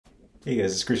Hey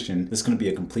guys, it's Christian. This is going to be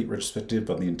a complete retrospective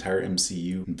of the entire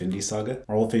MCU Infinity Saga.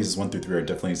 Marvel phases 1 through 3 are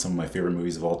definitely some of my favorite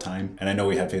movies of all time. And I know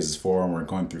we had phases 4 and we're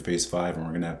going through phase 5 and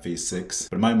we're going to have phase 6.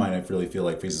 But in my mind, I really feel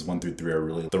like phases 1 through 3 are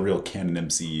really the real canon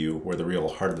MCU, where the real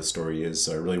heart of the story is.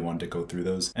 So I really wanted to go through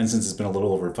those. And since it's been a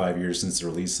little over 5 years since the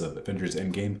release of Avengers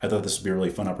Endgame, I thought this would be a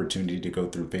really fun opportunity to go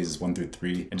through phases 1 through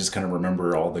 3 and just kind of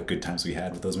remember all the good times we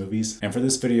had with those movies. And for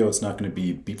this video, it's not going to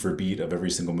be beat for beat of every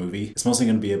single movie. It's mostly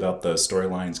going to be about the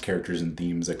storylines, characters, and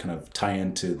themes that kind of tie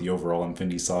into the overall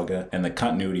Infinity Saga and the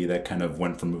continuity that kind of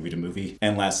went from movie to movie.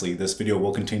 And lastly, this video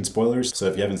will contain spoilers, so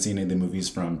if you haven't seen any of the movies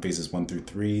from phases 1 through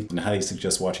 3, then I highly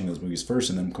suggest watching those movies first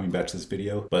and then coming back to this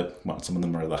video. But well, some of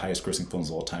them are the highest grossing films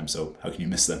of all time, so how can you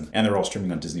miss them? And they're all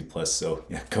streaming on Disney Plus, so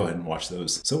yeah, go ahead and watch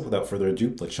those. So without further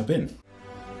ado, let's jump in.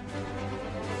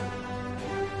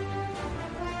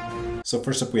 So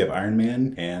first up we have Iron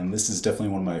Man, and this is definitely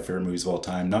one of my favorite movies of all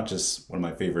time. Not just one of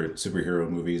my favorite superhero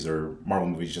movies or Marvel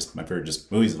movies, just my favorite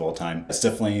movies of all time. It's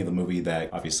definitely the movie that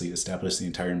obviously established the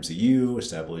entire MCU,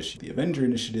 established the Avenger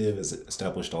initiative,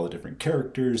 established all the different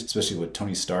characters, especially with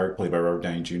Tony Stark, played by Robert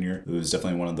Downey Jr., who's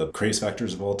definitely one of the greatest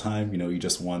actors of all time. You know, he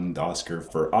just won the Oscar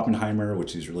for Oppenheimer,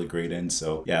 which he's really great in.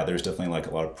 So yeah, there's definitely like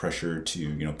a lot of pressure to,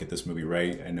 you know, get this movie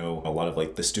right. I know a lot of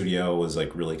like the studio was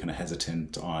like really kind of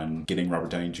hesitant on getting Robert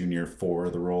Downey Jr.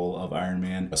 for the role of Iron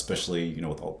Man, especially, you know,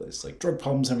 with all this like drug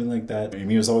problems and everything like that. I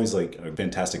mean, he was always like a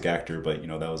fantastic actor, but you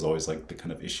know, that was always like the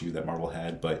kind of issue that Marvel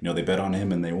had. But you know, they bet on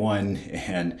him and they won,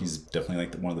 and he's definitely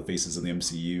like one of the faces of the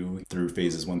MCU through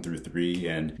phases 1 through 3,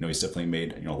 and you know, he's definitely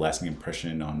made, you know, a lasting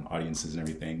impression on audiences and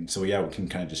everything. So yeah, we can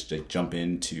kind of just like jump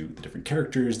into the different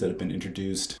characters that have been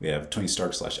introduced. We have Tony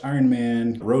Stark / Iron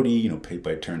Man, Rhodey, you know, played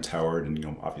by Terrence Howard, and you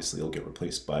know, obviously he'll get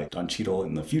replaced by Don Cheadle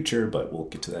in the future, but we'll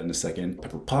get to that in a second.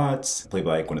 Pepper Potts, played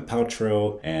by Gwyneth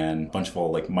Paltrow, and a bunch of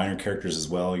all like minor characters as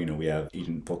well. You know, we have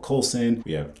Agent Phil Coulson,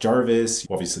 we have Jarvis,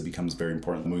 who obviously becomes very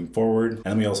important moving forward, and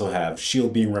then we also have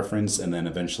S.H.I.E.L.D. being referenced, and then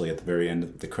eventually at the very end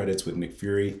of the credits with Nick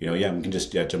Fury. You know, yeah, we can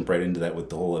just jump right into that with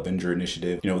the whole Avenger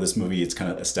initiative. You know, this movie, it's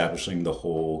kind of establishing the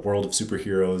whole world of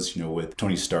superheroes, you know, with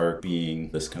Tony Stark being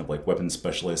this kind of like weapons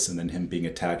specialist, and then him being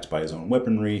attacked by his own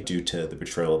weaponry due to the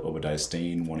betrayal of Obadiah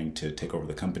Stane wanting to take over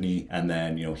the company, and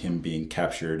then, you know, him being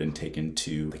captured and taken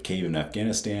to the cave in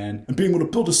Afghanistan and being able to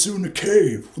build a suit in a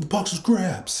cave with a box of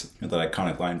scraps. You know, that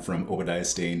iconic line from Obadiah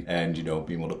Stane, and you know,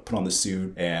 being able to put on the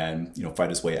suit and, you know, fight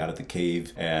his way out of the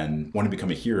cave and want to become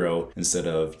a hero instead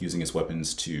of using his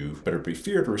weapons to better be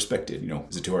feared or respected. You know,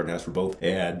 is it too hard to ask for both?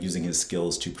 And using his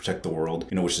skills to protect the world,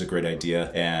 you know, which is a great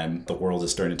idea. And the world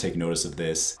is starting to take notice of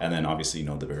this. And then obviously, you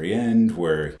know, at the very end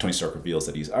where Tony Stark reveals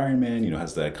that he's Iron Man, you know,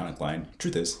 has the iconic line,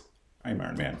 "Truth is, I'm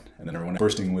Iron Man," and then everyone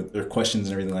bursting with their questions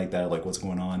and everything like that, like what's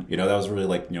going on. You know, that was really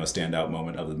like, you know, a standout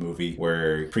moment of the movie,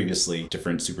 where previously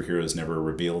different superheroes never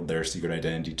revealed their secret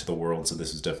identity to the world. So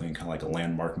this is definitely kind of like a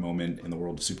landmark moment in the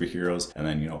world of superheroes. And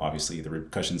then, you know, obviously the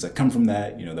repercussions that come from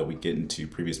that, you know, that we get into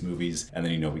previous movies. And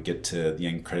then, you know, we get to the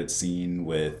end credit scene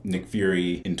with Nick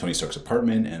Fury in Tony Stark's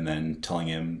apartment, and then telling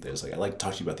him, there's like, "I'd like to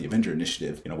talk to you about the Avenger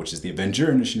initiative," you know, which is the Avenger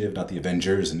initiative, not the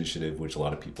Avengers initiative, which a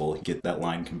lot of people get that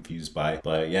line confused by.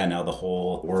 But yeah, now the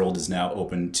whole world is now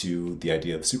open to the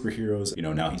idea of superheroes. You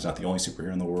know, now he's not the only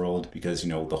superhero in the world, because, you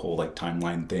know, the whole like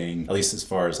timeline thing, at least as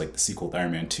far as like the sequel to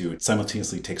Iron Man 2, it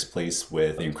simultaneously takes place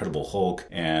with the Incredible Hulk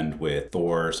and with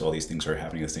Thor. So all these things are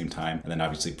happening at the same time. And then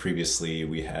obviously previously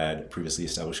we had previously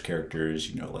established characters,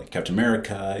 you know, like Captain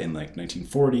America in like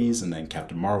 1940s, and then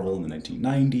Captain Marvel in the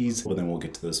 1990s. Well, then we'll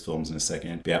get to those films in a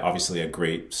second. But yeah, obviously a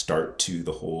great start to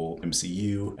the whole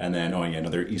MCU. And then, oh yeah,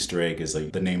 another Easter egg is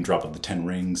like the name drop of the 10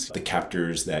 rings, the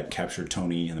captors that captured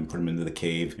Tony and then put him into the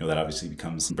cave. You know, that obviously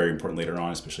becomes very important later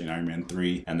on, especially in Iron Man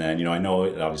 3. And then, you know, I know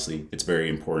obviously it's very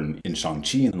important in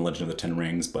Shang-Chi and the Legend of the Ten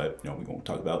Rings, but, you know, we won't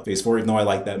talk about phase 4, even though I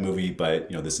like that movie. But,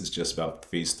 you know, this is just about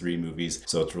phase 3 movies.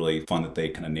 So it's really fun that they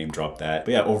kind of name drop that.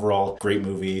 But yeah, overall, great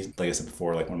movie. Like I said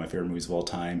before, like one of my favorite movies of all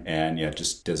time. And yeah,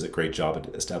 just does a great job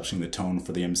at establishing the tone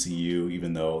for the MCU,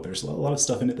 even though there's a lot of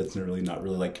stuff in it that's really not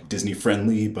really like Disney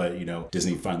friendly. But, you know,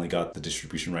 Disney finally got the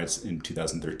distribution rights in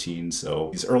 2013. So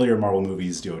these earlier Marvel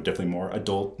movies, you know, definitely more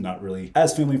adult, not really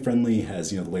as family friendly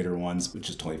as, you know, the later ones, which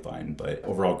is totally fine. But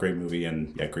overall, great movie,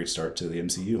 and yeah, great start to the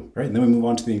MCU. All right, and then we move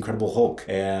on to the Incredible Hulk.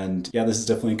 And yeah, this is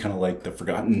definitely kind of like the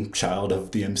forgotten child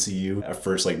of the MCU. At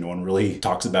first, like no one really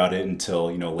talks about it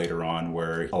until, you know, later on,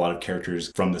 where a lot of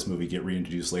characters from this movie get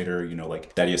reintroduced later. You know,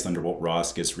 like Thaddeus Thunderbolt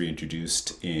Ross gets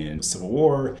reintroduced in Civil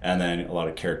War, and then a lot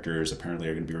of characters apparently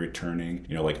are going to be returning.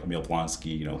 You know, like Emil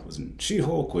Blonsky, you know, was in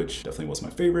She-Hulk, which definitely was my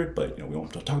favorite. favorite, but you know, we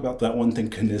won't talk about that one,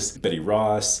 thank goodness. Betty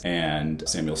Ross and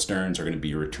Samuel Stearns are going to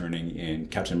be returning in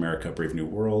Captain America Brave New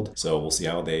World, so we'll see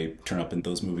how they turn up in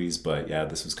those movies. But yeah,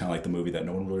 this was kind of like the movie that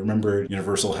no one really remembered.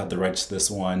 Universal had the rights to this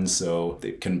one, so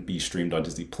it can be streamed on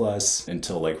Disney Plus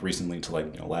until like recently, until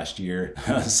like, you know, last year.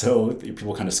 So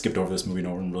people kind of skipped over this movie.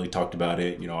 No one really talked about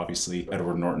it. You know, obviously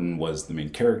Edward Norton was the main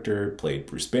character, played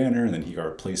Bruce Banner, and then he got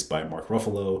replaced by Mark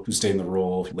Ruffalo, who stayed in the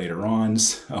role later on.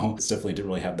 So it's definitely didn't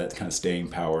really have that kind of staying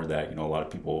power that, you know, a lot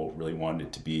of people really wanted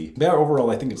it to be. But yeah,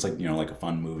 overall, I think it's like, you know, like a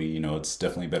fun movie. You know, it's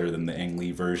definitely better than the Ang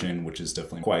Lee version, which is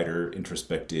definitely quieter,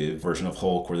 introspective version of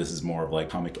Hulk, where this is more of like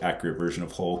comic accurate version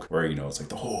of Hulk, where, you know, it's like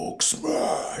the Hulk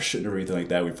smash and everything like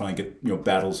that. We finally get, you know,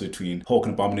 battles between Hulk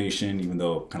and Abomination, even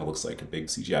though it kind of looks like a big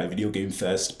CGI video game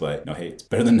fest, but you know, hey, it's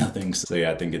better than nothing. So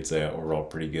yeah, I think it's overall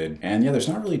pretty good. And yeah, there's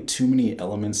not really too many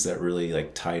elements that really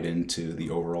like tied into the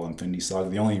overall Infinity Saga.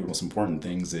 The only most important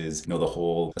things is, you know, the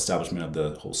whole establishment of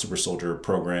the whole super soldier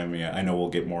program. Yeah, I know we'll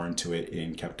get more into it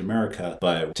in Captain America,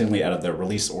 but technically out of the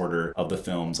release order of the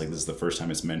films, like this is the first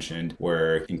time it's mentioned,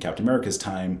 where in Captain America's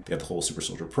time, they had the whole super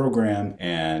soldier program,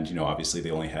 and, you know, obviously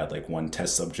they only had like one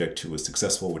test subject who was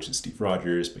successful, which is Steve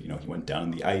Rogers, but, you know, he went down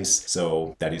in the ice.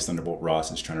 So Thaddeus Thunderbolt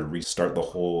Ross is trying to restart the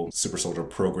whole super soldier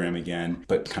program again,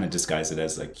 but kind of disguise it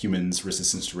as like humans'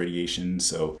 resistance to radiation.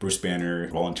 So Bruce Banner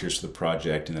volunteers for the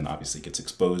project, and then obviously gets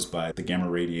exposed by the gamma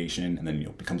radiation, and then, you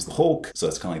know, becomes the Hulk. So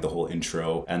that's kind of like the whole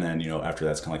intro. And then, you know, after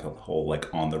that's kind of like a whole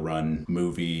like on the run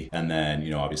movie. And then,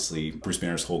 you know, obviously Bruce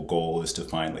Banner's whole goal is to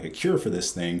find like a cure for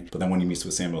this thing. But then when he meets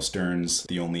with Samuel Stearns,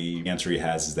 the only answer he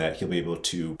has is that he'll be able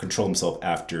to control himself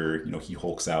after, you know, he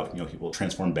hulks out. You know, he will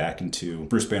transform back into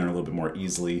Bruce Banner a little bit more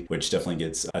easily, which definitely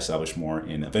gets established more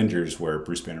in Avengers, where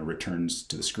Bruce Banner returns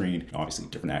to the screen. Obviously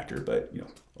different actor, but, you know,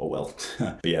 oh well.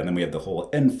 But yeah, and then we have the whole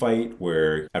end fight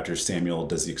where after Samuel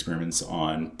does the experiments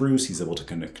on Bruce, he's able to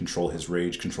kind of control his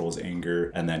rage, control his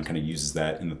anger, and then kind of uses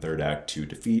that in the third act to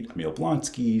defeat Emil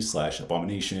Blonsky /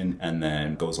 Abomination, and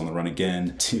then goes on the run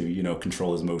again to, you know,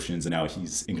 control his emotions, and now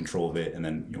he's in control of it, and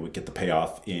then, you know, we get the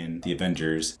payoff in the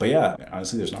Avengers. But yeah,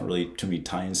 honestly, there's not really too many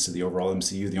tie-ins to the overall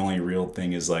MCU. The only real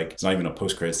thing is like, it's not even a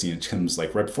post-credit scene. It comes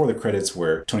like right before the credits,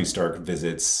 where Tony Stark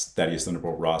visits Thaddeus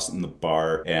Thunderbolt Ross in the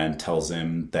bar and tells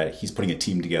him that he's putting a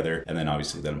team together, and then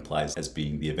obviously that implies as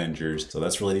being the Avengers. So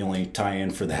that's really the only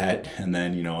tie-in for that. And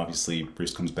then, you know, obviously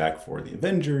Bruce comes back for the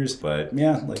Avengers. But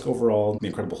yeah, like overall, The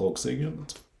Incredible Hulk, so, you know,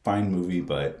 it's fine movie,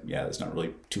 but yeah, there's not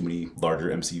really too many larger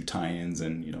MCU tie-ins,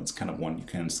 and, you know, it's kind of one you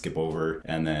can skip over,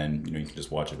 and then, you know, you can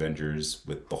just watch Avengers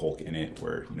with the Hulk in it,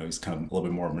 where, you know, he's kind of a little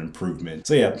bit more of an improvement.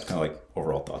 So yeah, kind of like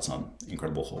overall thoughts on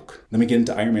Incredible Hulk. Then we get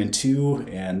into Iron Man 2,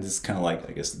 and this is kind of like,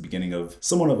 I guess, the beginning of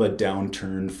somewhat of a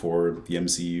downturn for the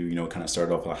MCU. You know, it kind of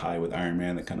started off a high with Iron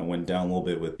Man, that kind of went down a little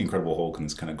bit with Incredible Hulk, and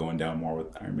it's kind of going down more with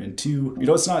Iron Man 2. You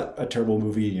know, it's not a terrible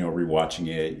movie. You know, rewatching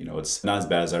it, you know, it's not as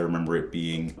bad as I remember it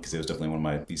being, because it was definitely one of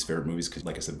my least favorite movies, because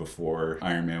like I said before,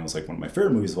 Iron Man was like one of my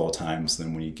favorite movies of all time. So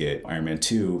then when you get Iron Man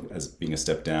 2 as being a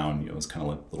step down, you know, I was kind of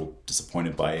like a little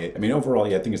disappointed by it. I mean, overall,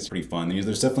 yeah, I think it's pretty fun. You know,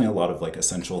 there's definitely a lot of like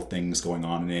essential things going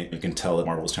on in it. You can tell that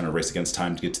Marvel's trying to race against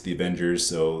time to get to the Avengers,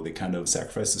 so they kind of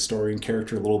sacrifice the story and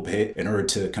character a little bit in order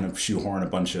to kind of shoehorn a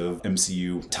bunch of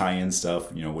MCU tie-in stuff,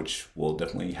 you know, which will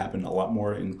definitely happen a lot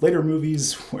more in later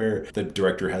movies, where the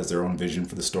director has their own vision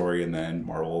for the story, and then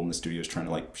Marvel and the studio is trying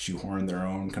to like shoehorn their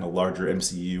own kind of larger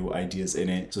MCU ideas in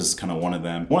it. So this is kind of one of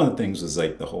them. One of the things was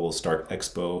like the whole Stark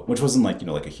Expo, which wasn't like, you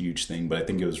know, like a huge thing, but I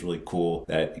think it was really cool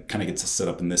that it kind of gets set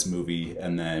up in this movie,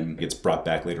 and then gets brought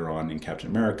back later on in Captain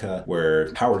America,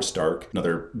 where Howard Stark,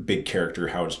 another big character,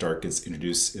 Howard Stark, is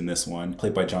introduced in this one,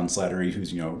 played by John Slattery,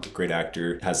 who's, you know, a great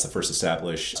actor, has the first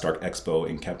established Stark Expo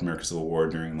in Captain America Civil War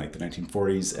during like the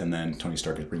 1940s, and then Tony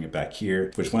Stark is bringing it back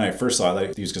here, which when I first saw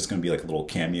that, he was just going to be like a little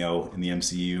cameo in the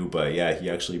MCU, but yeah, he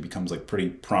actually becomes like pretty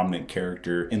prominent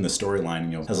character in the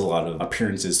storyline, you know, has a lot of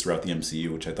appearances throughout the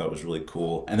MCU, which I thought was really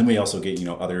cool. And then we also get, you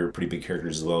know, other pretty big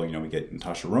characters as well. You know, we get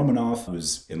Natasha Romanoff,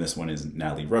 who's in this one is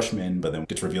Natalie Rushman, but then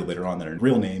gets revealed later on that her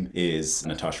real name is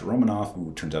Natasha Romanoff,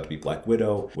 who turns out to be Black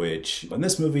Widow, which in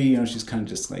this movie, you know, she's kind of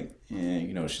just like,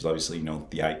 you know, she's obviously, you know,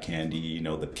 the eye candy, you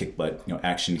know, the kick butt, you know,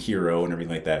 action hero and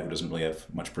everything like that, who doesn't really have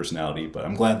much personality. But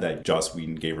I'm glad that Joss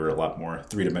Whedon gave her a lot more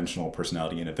three-dimensional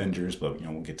personality in Avengers, but, you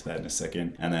know, we'll get to that in a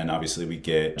second. And then obviously we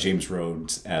get James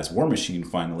Rhodes as War Machine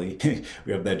finally.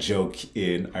 We have that joke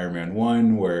in Iron Man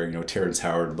 1 where, you know, Terrence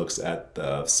Howard looks at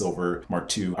the silver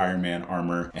Mark II Iron Man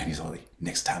armor, and he's all like,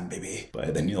 next time, baby.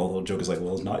 But then, you know, the little joke is like,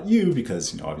 well, it's not you,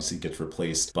 because, you know, obviously gets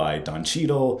replaced by Don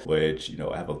Cheadle, which, you know,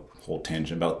 I have a whole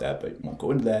tangent about that, but won't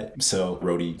go into that. So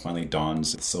Rhodey finally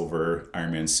dons the silver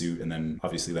Iron Man suit, and then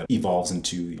obviously that evolves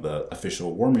into the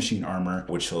official War Machine armor,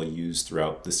 which he'll use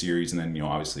throughout the series, and then, you know,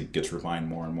 obviously gets refined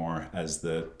more and more as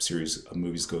the series of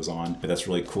movies goes on. But that's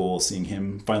really cool seeing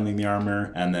him finally in the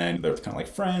armor, and then they're kind of like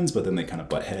friends, but then they kind of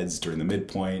butt heads during the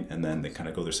midpoint, and then they kind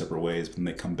of go their separate ways, but then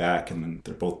they come back, and then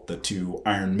they're both the two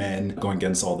Iron Men going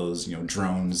against all those, you know,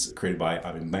 drones created by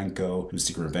Avenger, who's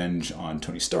seeking revenge on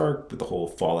Tony Stark with the whole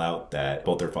fallout that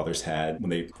both their fathers had when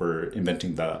they were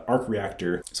inventing the arc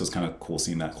reactor. So it's kind of cool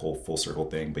seeing that whole full circle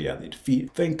thing. But yeah, they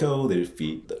defeat Venko, they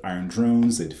defeat the Iron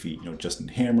Drones, they defeat, you know, Justin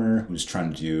Hammer, who's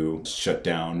trying to shut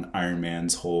down Iron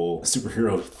Man's whole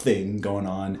superhero thing going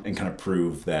on, and kind of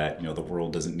prove that, you know, the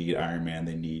world doesn't need Iron Man.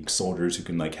 They need soldiers who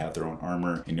can like have their own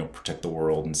armor and, you know, protect the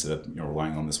world instead of, you know,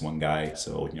 relying on this one guy.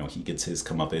 So, you know, he gets his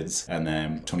comeuppance, and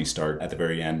then Tony Stark at the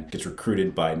very end gets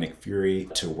recruited by Nick Fury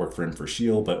to work for him for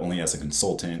S.H.I.E.L.D., but only as a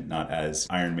consultant, not as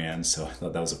Iron Man. So I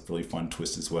thought that was a really fun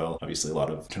twist as well. Obviously a lot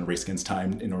of trying to race against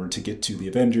time in order to get to the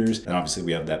Avengers. And obviously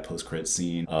we have that post-credit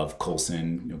scene of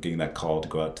Coulson, you know, getting that call to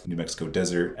go out to the New Mexico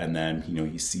desert, and then, you know,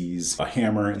 he sees a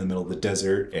hammer in the middle of the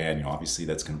desert, and, you know, obviously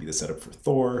that's going to be the setup for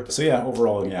Thor. So yeah,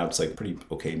 overall, yeah, it's like a pretty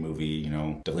okay movie, you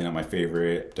know, definitely not my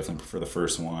favorite, definitely prefer the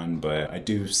first one, but I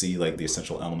do see like the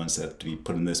essential elements that have to be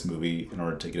put in this movie in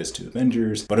order to get us to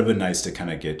Avengers. But it'd been nice to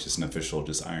kind of get just an official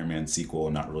just Iron Man sequel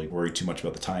and not really worry too much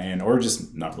about the tie-in, or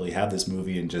just not really have this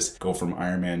movie and just go from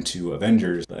Iron Man to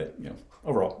Avengers. But, you know,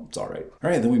 overall, it's all right. All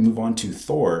right, then we move on to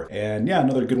Thor. And yeah,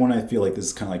 another good one. I feel like this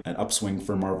is kind of like an upswing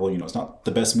for Marvel. You know, it's not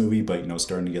the best movie, but, you know,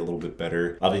 starting to get a little bit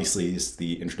better. Obviously, it's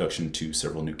the introduction to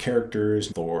several new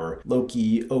characters: Thor,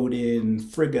 Loki, Odin,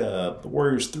 Frigga, the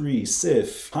Warriors 3,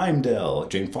 Sif, Heimdall,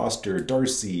 Jane Foster,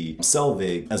 Darcy,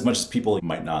 Selvig. As much as people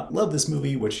might not love this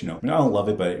movie, which, you know, I mean, I don't love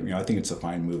it, but, you know, I think it's a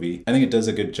fine movie. I think it does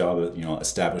a good job of, you know,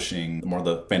 establishing more of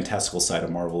the fantastical side of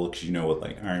Marvel, because, you know, with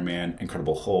like Iron Man,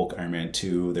 Incredible Hulk, Iron Man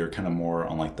 2, they're kind of more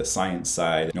on like the science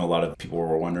side. You know, a lot of people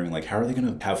were wondering like, how are they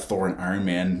going to have Thor and Iron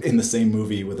Man in the same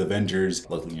movie with Avengers?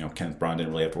 Luckily, you know, Kenneth Branagh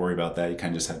didn't really have to worry about that. He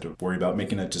kind of just had to worry about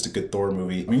making it just a good Thor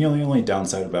movie. I mean, you know, the only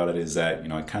downside about it is that, you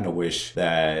know, I kind of wish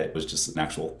that it was just an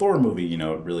actual Thor movie. You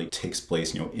know, it really takes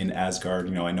place, you know, in Asgard.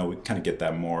 You know, I know we kind of get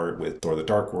that more with Thor the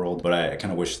Dark World, but I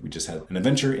kind of wish we just had an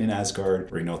adventure in Asgard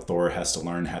where, you know, Thor has to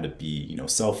learn how to be, you know,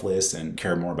 selfless and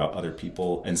care more about other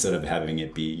people, instead of having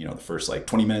it be, you know, the first like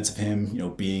 20 minutes of him, you know,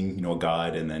 being, you know, a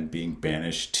god, and then being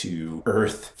banished to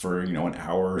Earth for, you know, an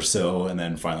hour or so, and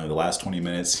then finally the last 20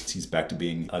 minutes he's back to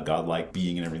being a godlike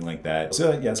being and everything like that.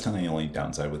 So yeah, it's kind of the only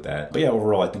downside with that. But yeah,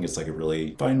 overall I think it's like a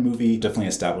really fine movie. Definitely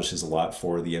establishes a lot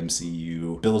for the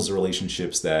MCU, builds the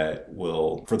relationships that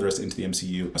will further us into the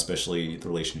MCU, especially the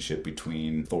relationship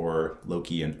between Thor,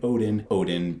 Loki, and Odin.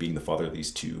 Odin being the father of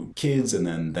these two kids, and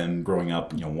then them growing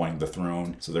up, you know, wanting the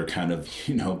throne. So they're kind of,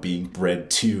 you know, being bred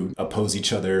to oppose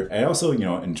each other. I also, you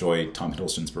know, enjoy Tom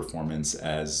Hiddleston's performance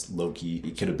as Loki.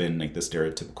 He could have been like the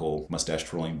stereotypical mustache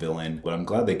twirling villain, but I'm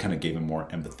glad they kind of gave him more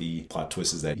empathy. Plot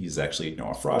twist is that he's actually, you know,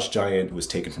 a frost giant who was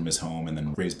taken from his home and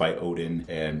then raised by Odin,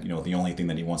 and, you know, the only thing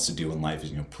that he wants to do in life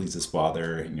is, you know, please his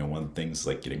father. You know, one of the things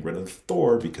like getting rid of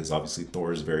Thor, because obviously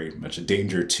Thor is very much a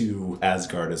danger to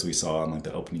Asgard, as we saw in like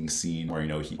the opening scene where, you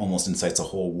know, he almost incites a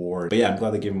whole war. But yeah, I'm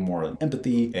glad they gave him more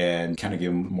empathy and kind of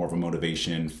give him more of a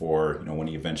motivation for, you know, when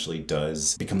he eventually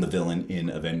does become the villain in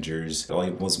Avengers. All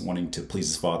he wasn't wanting to please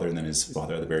his father, and then his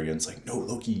father at the very end is like, no,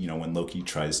 Loki, you know, when Loki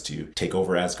tries to take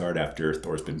over Asgard after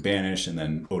Thor's been banished, and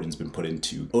then Odin's been put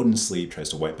into Odin's sleep, tries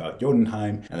to wipe out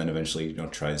Jotunheim, and then eventually, you know,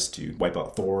 tries to wipe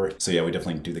out Thor. So yeah, we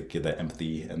definitely do get that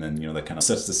empathy, and then, you know, that kind of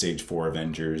sets the stage for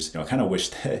Avengers. You know, I kind of wish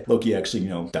that Loki actually, you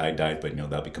know, died, but, you know,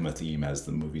 that'll become a theme as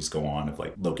the movies go on, of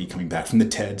like Loki coming back from the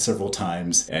dead several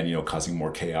times and, you know, causing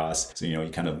more chaos. So, you know, he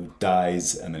kind of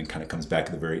dies and then kind of comes back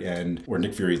at the very end, where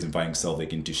Nick Fury is inviting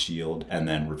Selvig into S.H.I.E.L.D. and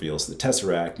then reveals the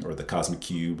Tesseract, or the Cosmic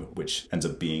Cube, which ends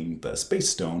up being the Space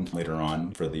Stone later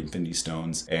on for the Infinity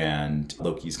Stones. And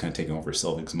Loki's kind of taking over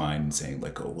Selvig's mind and saying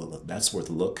like, oh, well, that's worth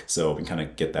a look. So we kind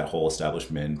of get that whole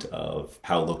establishment of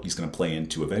how Loki's going to play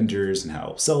into Avengers, and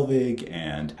how Selvig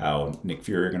and how Nick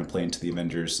Fury are going to play into the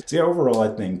Avengers. So yeah, overall, I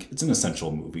think it's an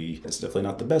essential movie. It's definitely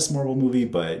not the best Marvel movie,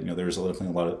 but, you know, there's definitely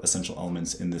a lot of essential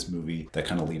elements in this movie that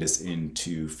kind of lead us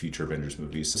into future Avengers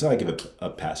movies. So I give it a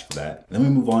pass for that. And then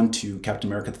we move on to Captain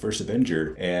America: The First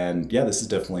Avenger. And yeah, this is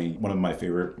definitely one of my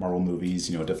favorite Marvel movies.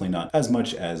 You know, definitely not as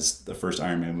much as the first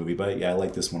Iron Man movie, but yeah, I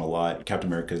like this one a lot. Captain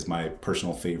America is my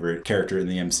personal favorite character in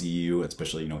the MCU,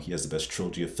 especially, you know, he has the best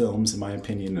trilogy of films in my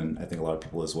opinion, and I think a lot of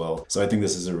people as well. So I think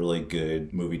this is a really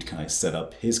good movie to kind of set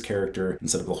up his character and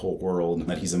set up the whole world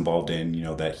that he's involved in, you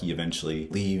know, that he eventually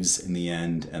leaves in the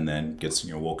end and then gets,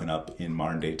 you know, woken up in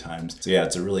modern day time times. So yeah,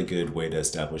 it's a really good way to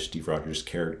establish Steve Rogers'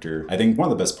 character. I think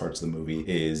one of the best parts of the movie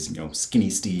is, you know, Skinny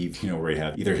Steve, you know, where you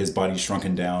have either his body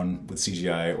shrunken down with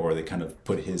CGI or they kind of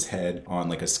put his head on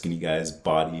like a skinny guy's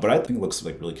body. But I think it looks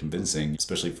like really convincing,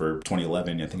 especially for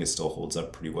 2011. I think it still holds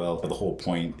up pretty well. But the whole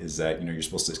point is that, you know, you're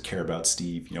supposed to care about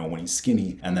Steve, you know, when he's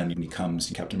skinny, and then when he becomes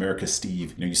Captain America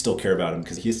Steve, you know, you still care about him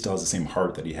because he still has the same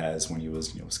heart that he has when he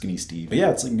was, you know, Skinny Steve. But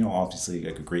yeah, it's like, you know, obviously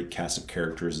like a great cast of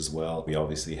characters as well. We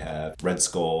obviously have Red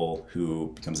Skull,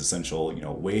 who becomes essential, you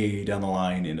know, way down the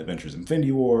line in Avengers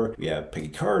Infinity War. We have Peggy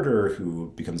Carter,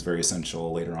 who becomes very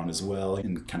essential later on as well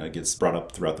and kind of gets brought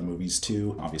up throughout the movies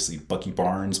too. Obviously, Bucky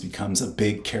Barnes becomes a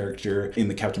big character in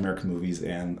the Captain America movies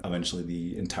and eventually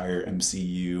the entire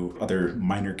MCU. Other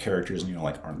minor characters, you know,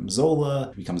 like Arnim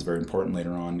Zola becomes very important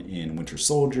later on in Winter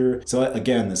Soldier. So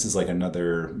again, this is like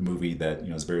another movie that, you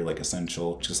know, is very like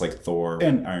essential, just like Thor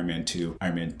and Iron Man 2,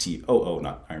 Iron Man TOO,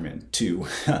 not Iron Man 2,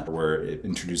 where it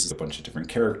introduces a bunch of different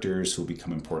characters who will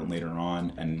become important later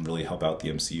on and really help out the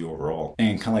MCU overall.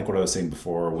 And kind of like what I was saying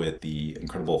before with the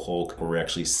Incredible Hulk, where we're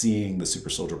actually seeing the Super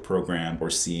Soldier program, or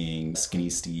seeing Skinny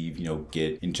Steve, you know,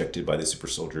 get injected by the Super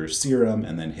Soldier serum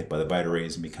and then hit by the Vita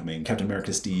Rays and becoming Captain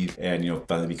America Steve and, you know,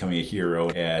 finally becoming a hero.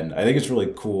 And I think it's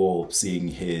really cool seeing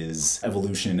his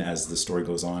evolution as the story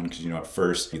goes on, because, you know, at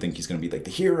first you think he's going to be like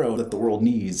the hero that the world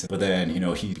needs, but then, you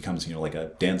know, he becomes, you know, like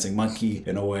a dancing monkey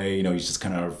in a way. You know, he's just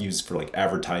kind of used for like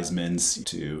advertisements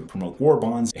to promote war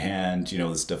bonds, and, you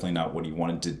know, it's definitely not what he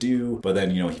wanted to do. But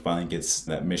then, you know, he finally gets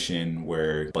that mission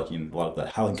where Bucky and a lot of the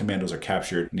Howling Commandos are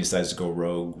captured, and he decides to go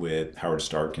rogue with Howard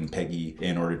Stark and Peggy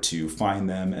in order to find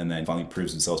them, and then finally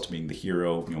proves himself to being the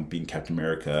hero, you know, being Captain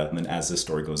America. And then as this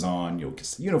story goes on, you know,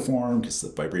 gets the uniform, gets the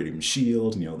vibranium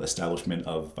shield, you know, the establishment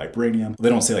of vibranium. They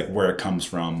don't say like where it comes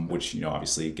from, which, you know,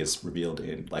 obviously gets revealed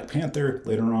in Black Panther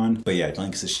later on. But yeah, he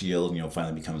finally gets the shield, you know,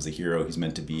 finally becomes the hero he's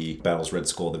meant to be, battles Red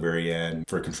Skull at the very end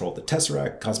for control of the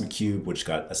Tesseract Cosmic Cube, which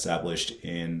got established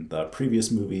in the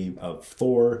previous movie of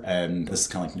Thor. And this is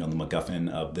kind of like, you know, the MacGuffin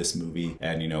of this movie.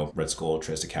 And, you know, Red Skull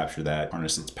tries to capture that,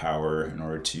 harness its power in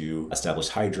order to establish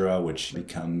Hydra, which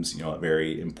becomes, you know, a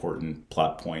very important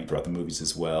plot point throughout the movies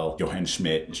as well. Johann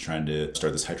Schmidt is trying to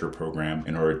start this Hydra program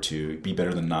in order to be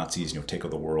better than Nazis, you know, take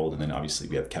over the world. And then obviously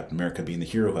we have Captain America being the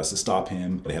hero who has to stop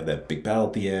him. They have that big battle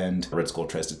at the end. Red Skull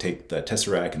tries to take the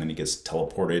Tesseract, and then he gets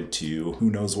teleported to who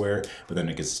knows where. But then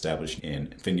it gets established in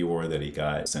Infinity War that he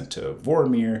got sent to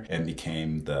Vormir and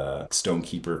became the Stone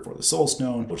Keeper for the Soul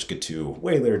Stone, which we'll get to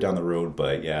way later down the road.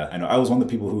 But yeah, I know I was one of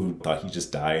the people who thought he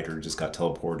just died or just got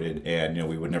teleported and, you know,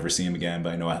 we would never see him again.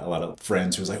 But I know I had a lot of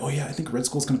friends who was like, oh yeah, I think Red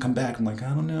Skull's gonna come back. I'm like, I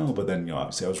don't know. But then, you know,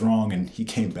 obviously I was wrong and he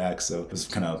came back. So it was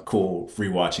kind of cool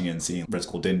rewatching it and seeing Red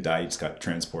Skull didn't die, he just got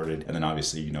transported. And then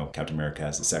obviously, you know, Captain America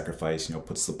has the sacrifice, you know,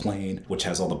 puts the plane, which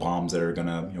has all the bombs that are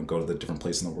gonna, you know, go to the different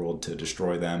place in the world to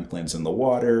destroy them, lands in the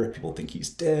water. People think he's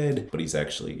dead, but he's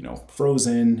actually, you know,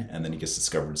 frozen. And then he gets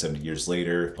discovered 70 years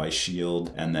later by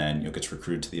S.H.I.E.L.D. and then, you know, gets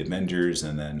recruited to the Avengers.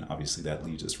 And then obviously that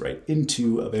leads us right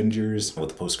into Avengers with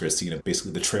the post-credits scene of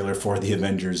basically the trailer for the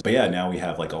Avengers. But yeah, now we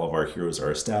have like all of our heroes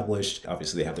are established.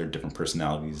 Obviously they have their different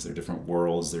personalities, their different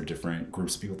worlds, their different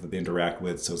groups of people that they interact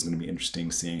with. So it's going to be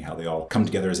interesting seeing how they all come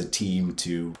together as a team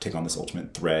to take on this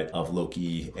ultimate threat of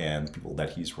Loki and people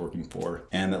that he's working for.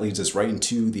 And that leads us right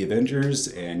into the Avengers.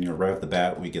 And, you know, right off the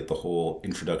bat, we get the whole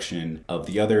introduction of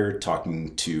the Other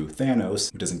talking to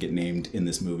Thanos, who doesn't get named in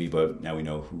this movie, but now we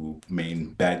know who the main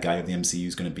bad guy of the MCU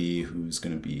is going to be, who's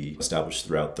going to be established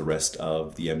throughout the rest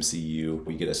of the MCU.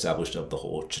 We get established of the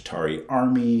whole Chitauri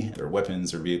army, their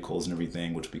weapons, their vehicles and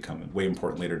everything, which will become way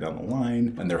important later down the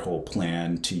line, and their whole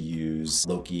plan to use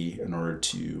Loki in order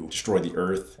to destroy the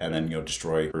Earth and then, you know,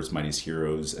 destroy Earth's mightiest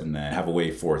heroes and then have a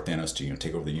way for Thanos to, you know,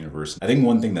 take over the universe. I think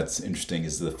one thing that's interesting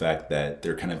is the fact that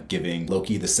they're kind of giving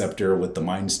Loki the scepter with the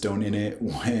Mind Stone in it,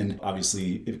 when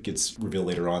obviously it gets revealed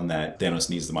later on that Thanos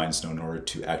needs the Mind Stone in order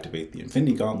to activate the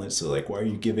Infinity Gauntlet. So like, why are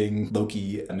you giving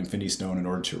Loki an Infinity Stone in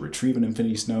order to retrieve an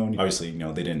Infinity Stone? Obviously, you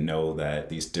know, they didn't know that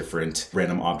these different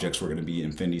random objects were going to be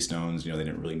Infinity Stones. You know, they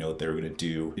didn't really know what they were going to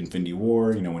do. Infinity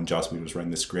War, you know, when Joss Whedon was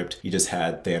writing the script, he just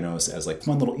had Thanos as like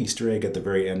one little Easter egg at the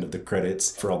very end of the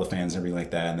credits for all the fans and everything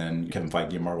like that. And then Kevin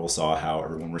Feige and Marvel saw how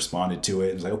everyone responded to it.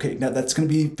 It was like, okay, now that's going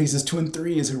to be phases 2 and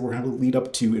 3 is we're going to lead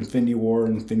up to Infinity War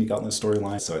and Infinity Gauntlet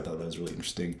storyline. So I thought that was really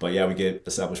interesting. But yeah, we get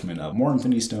establishment of more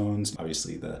Infinity Stones.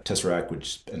 Obviously the Tesseract,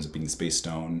 which ends up being the Space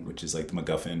Stone, which is like the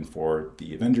MacGuffin for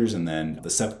the Avengers, and then the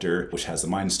Scepter, which has the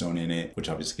Mind Stone in it, which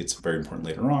obviously gets very important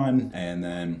later on. And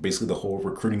then basically the whole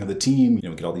recruiting of the team, you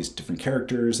know, we get all these different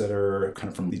characters that are kind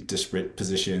of from these disparate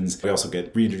positions. We also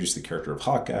get reintroduced the character of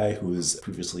Hawkeye, who was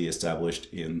previously established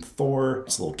in Thor.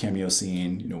 It's a little cameo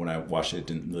scene. You know, when I watched it,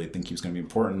 didn't really think he was going to be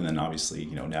important and then obviously,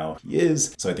 you know, now he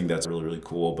is. So I think that's really, really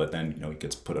cool. But then, you know, he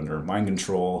gets put under mind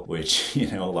control, which, you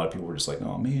know, a lot of people were just like,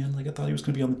 oh man, like I thought he was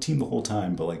gonna be on the team the whole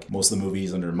time. But like most of the movie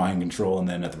he's under mind control, and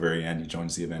then at the very end he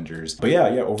joins the Avengers. But yeah,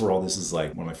 overall this is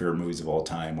like one of my favorite movies of all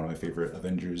time, one of my favorite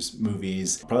Avengers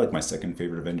movies, probably like my second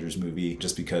favorite Avengers movie,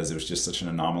 just because it was just such an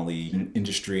anomaly in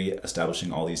industry,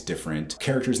 establishing all these different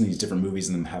characters in these different movies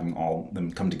and then having all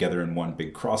them come together in one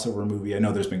big crossover movie. I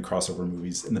know there's been crossover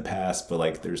movies in the past, but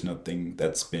like there's nothing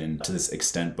that's been to this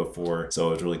extent before. So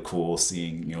it was really cool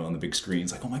seeing, you know, on the big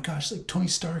screens, like, oh my gosh, like Tony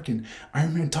Stark and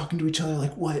Iron Man talking to each other,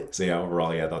 like what? So yeah,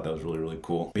 overall, yeah, I thought that was really, really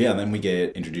cool. But yeah, then we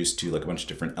get introduced to like a bunch of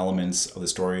different elements of the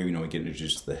story. You know, we get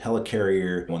introduced to the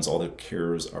helicarrier. Once all the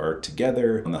heroes are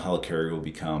together, and the helicarrier will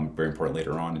become very important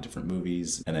later on in different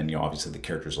movies. And then, you know, obviously the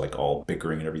characters like all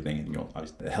bickering and everything. And, you know,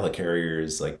 obviously the helicarrier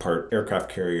is like part aircraft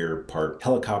carrier, part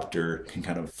helicopter, can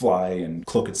kind of fly and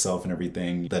cloak itself and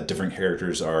everything. The different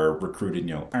characters are recruited,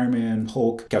 you know, Iron Man,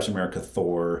 Hulk, Captain America,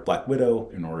 Thor, Black Widow,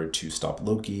 in order to stop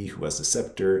Loki, who has the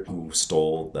scepter, who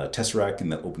stole the Tesseract in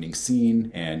the opening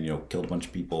scene and, you know, killed a bunch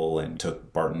of people and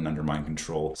took Barton under mind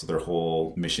control. So their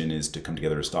whole mission is to come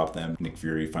together to stop them. Nick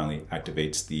Fury finally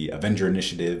activates the Avenger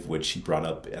initiative, which he brought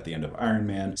up at the end of Iron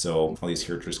Man. So all these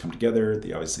characters come together.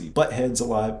 They obviously butt heads a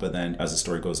lot, but then as the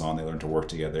story goes on, they learn to work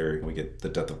together. We get the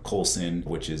death of Coulson,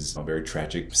 which is a very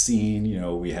tragic scene. You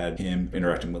know, we had him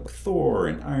interacting with Thor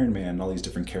and Iron Man, all these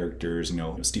different characters, you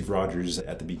know, Steve Rogers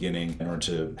at the beginning, in order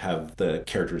to have the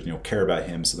characters, you know, care about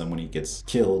him. So then when he gets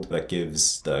killed, that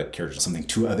gives the characters something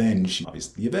to avenge.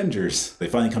 Obviously the Avengers, they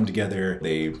finally come together.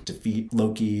 They defeat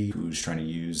Loki, who's trying to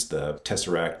use the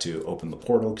Tesseract to open the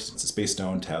portal, because it's a space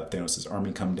stone, to have Thanos'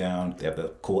 army come down. They have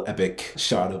the cool epic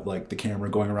shot of like the camera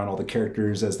going around all the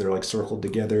characters as they're like circled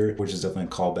together, which is definitely a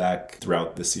callback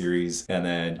throughout the series. And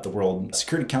then the World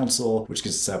Security Council, which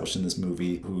gets established in this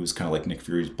movie, who's kind of like Nick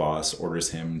Fury's boss,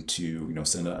 orders him to, you know,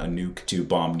 send a nuke to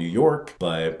bomb New York,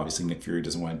 but obviously Nick Fury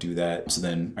doesn't want to do that. So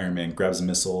then Iron Man grabs a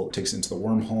missile, takes it into the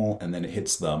wormhole, and then it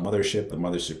hits the mothership. The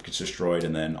mothership gets destroyed,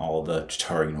 and then all the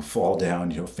Chitauri, you know, fall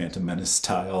down, you know, Phantom Menace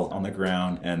style on the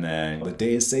ground. And then the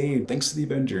day is saved thanks to the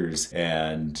Avengers.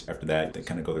 And after that, they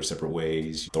kind of go their separate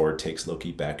ways. Thor takes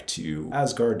Loki back to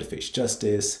Asgard to face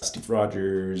justice. Steve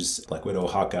Rogers, Black Widow,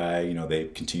 Hawkeye, you know, they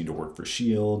continue to work for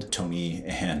S.H.I.E.L.D. Tony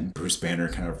and Bruce Banner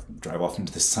kind of drive off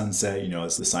into the sunset, you know,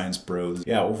 as the science bros.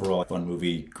 Yeah, overall, fun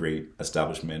movie, great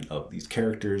establishment of these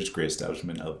characters, great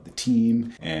establishment of the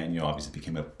team, and, you know, obviously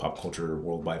became a pop culture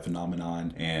worldwide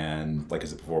phenomenon. And like I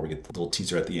said before, we get the little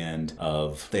teaser at the end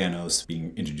of Thanos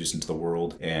being introduced into the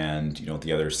world, and, you know,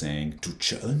 the other saying, to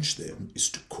challenge them is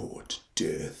to court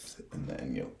death. And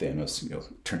then, you know, Thanos, you know,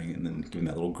 turning and then giving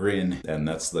that little grin. And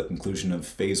that's the conclusion of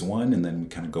phase 1, and then we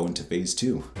kind of go into phase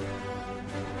 2.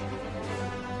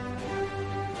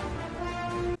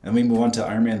 And we move on to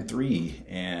Iron Man 3,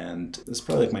 and this is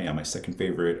probably like my second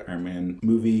favorite Iron Man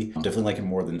movie. I definitely like it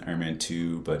more than Iron Man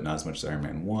 2, but not as much as Iron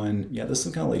Man 1. Yeah, this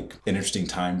is kind of like an interesting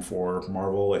time for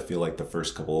Marvel. I feel like the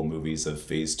first couple of movies of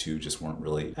phase 2 just weren't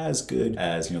really as good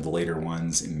as, you know, the later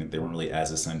ones, and they weren't really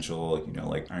as essential. You know,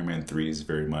 like Iron Man 3 is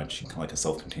very much kind of like a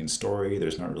self-contained story.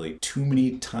 There's not really too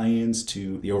many tie-ins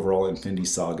to the overall Infinity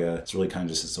Saga. It's really kind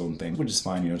of just its own thing, which is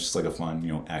fine. You know, it's just like a fun,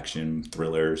 you know, action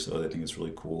thriller. So I think it's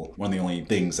really cool. One of the only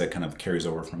things that kind of carries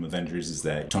over from Avengers is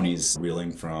that Tony's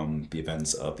reeling from the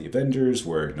events of the Avengers,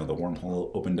 where, you know, the wormhole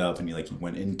opened up and he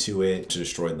went into it to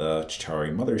destroy the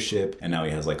Chitauri mothership, and now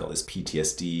he has like all this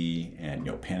PTSD and,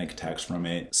 you know, panic attacks from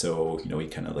it. So, you know, he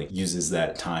kind of like uses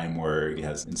that time where he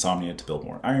has insomnia to build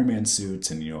more Iron Man suits,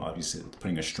 and, you know, obviously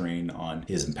putting a strain on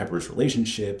his and Pepper's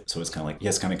relationship. So it's kind of like he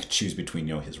has to kind of choose between,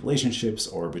 you know, his relationships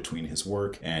or between his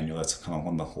work, and, you know, that's kind of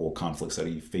one of the whole conflicts that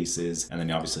he faces. And then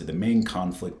obviously the main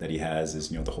conflict that he has is,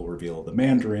 you know, the whole reveal of the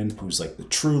Mandarin, who's like the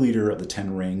true leader of the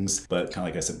Ten Rings. But kind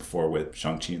of like I said before with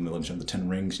Shang-Chi and the Legend of the Ten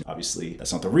Rings, obviously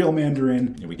that's not the real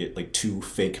Mandarin. You know, we get like two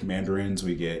fake Mandarins.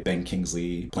 We get Ben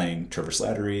Kingsley playing Trevor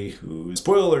Slattery, who,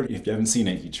 spoiler, if you haven't seen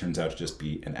it, he turns out to just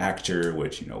be an actor,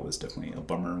 which, you know, was definitely a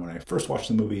bummer when I first watched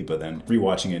the movie. But then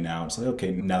rewatching it now, it's like,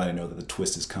 okay, now that I know that the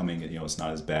twist is coming, you know, it's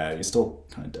not as bad. It's still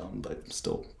kind of dumb, but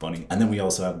still funny. And then we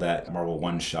also have that Marvel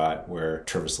one-shot where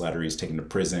Trevor Slattery is taken to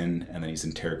prison, and then he's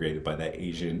interrogated by that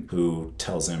agent who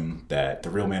tells him that the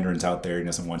real Mandarin's out there. He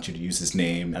doesn't want you to use his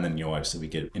name. And then, you know, obviously we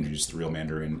get introduced to the real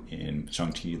Mandarin in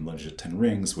Shang-Chi and the Legend of the Ten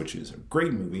Rings, which is a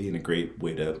great movie and a great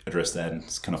way to address that. And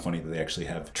it's kind of funny that they actually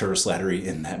have Trevor Slattery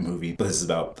in that movie. But this is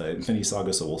about the Infinity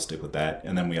Saga, so we'll stick with that.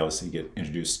 And then we obviously get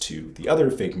introduced to the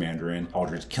other fake Mandarin,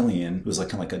 Aldrich Killian, who's like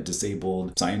kind of like a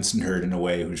disabled science nerd in a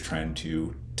way, who's trying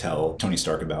to tell Tony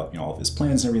Stark about, all of his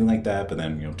plans and everything like that, but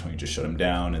then, Tony just shut him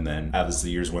down. And then as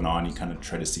the years went on, he kind of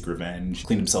tried to seek revenge,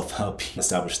 clean himself up. He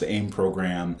established the AIM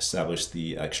program, established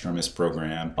the Extremis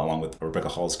program, along with Rebecca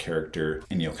Hall's character,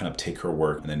 and, kind of take her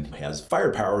work. And then he has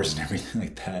fire powers and everything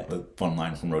like that. The fun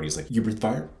line from Rhodey's like, "You breathe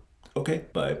fire?" Okay,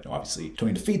 but obviously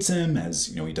Tony defeats him, as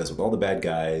he does with all the bad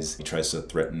guys. He tries to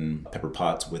threaten Pepper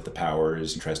Potts with the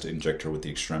powers. He tries to inject her with the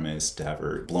Extremis to have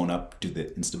her blown up due to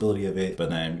the instability of it, but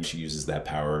then she uses that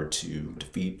power to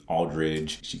defeat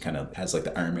Aldridge. She kind of has like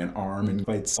the Iron Man arm and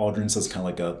fights Aldrin, so it's kind of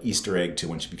like a Easter egg to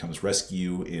when she becomes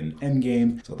Rescue in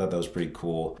Endgame. So I thought that was pretty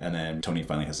cool. And then Tony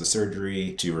finally has the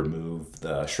surgery to remove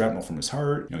the shrapnel from his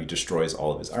heart. He destroys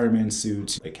all of his Iron Man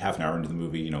suits. Like half an hour into the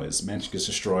movie, his mansion gets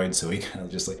destroyed, so he kind of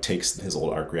just like takes his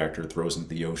old arc reactor, throws into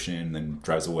the ocean, then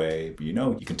drives away. But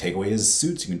you can take away his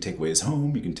suits, you can take away his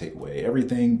home, you can take away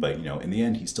everything, but in the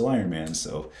end he's still Iron Man.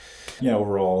 So yeah,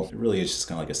 overall it really is just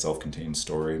kind of like a self-contained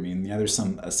story. I mean, yeah, there's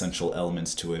some essential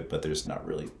elements to it, but there's not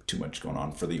really too much going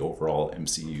on for the overall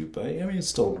MCU. But I mean, it's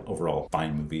still overall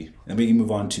fine movie. And we can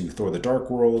move on to Thor: The Dark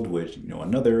World, which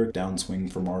another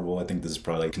downswing for Marvel. I think this is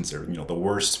probably considered the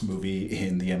worst movie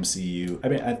in the MCU. I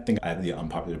mean, I think I have the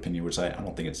unpopular opinion, which I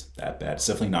don't think it's that bad. It's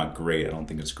definitely not great. I don't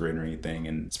think it's great or anything,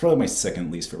 and it's probably my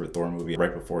second least favorite Thor movie,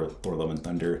 right before Thor: Love and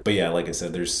Thunder. But yeah, like I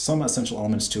said, there's some essential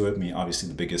elements to it. I mean, obviously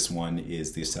the biggest one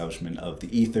is the establishment of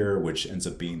the ether, which ends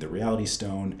up being the Reality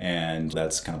Stone, and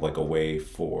that's kind of like a way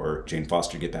for Jane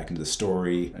Foster to get back into the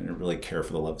story. I didn't really care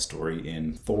for the love story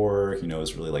in Thor.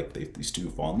 It's really like these two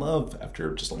fall in love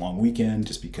after just a long weekend,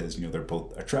 just because they're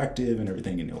both attractive and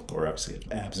everything, and Thor obviously has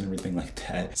abs and everything like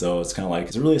that. So it's kind of like,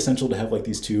 it's really essential to have like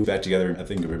these two back together. I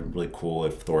think it would be really cool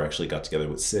if Thor actually got together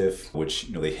with Sif, which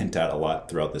they hint at a lot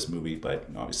throughout this movie, but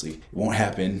obviously it won't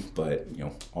happen. But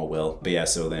all well. But yeah,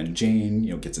 so then Jane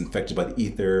gets infected by the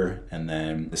ether, and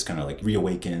then this kind of like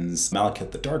reawakens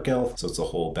Malekith the Dark Elf. So it's a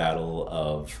whole battle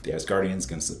of the Asgardians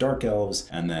against the Dark Elves,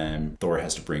 and then Thor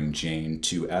has to bring Jane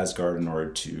to Asgard in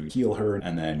order to heal her,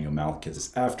 and then Malekith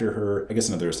is after her. I guess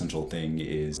another essential thing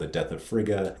is the death of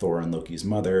Frigga, Thor and Loki's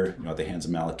mother, at the hands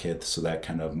of Malekith. So that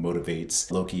kind of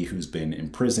motivates Loki, who's been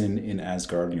imprisoned in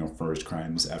Asgard, for his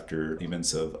crimes after the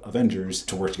events of Avengers,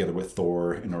 to work together with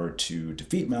Thor in order to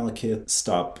defeat Malekith,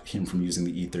 stop him from using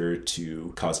the ether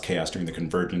to cause chaos during the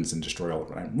convergence and destroy all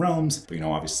the realms. But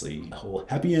obviously the whole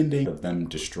happy ending of them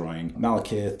destroying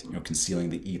Malekith, concealing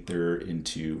the ether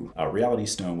into a Reality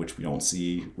Stone, which we don't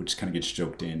see, which kind of gets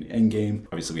joked in Endgame.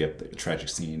 Obviously we have the tragic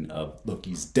scene of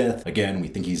Loki's death. Again, we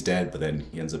think he's dead, but then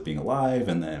he ends up being alive,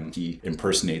 and then he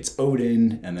impersonates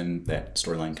Odin, and then that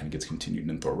storyline kind of gets continued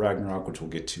in Thor Ragnarok, which we'll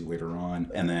get to later on,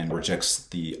 and then rejects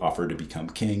the offer to become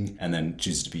king, and then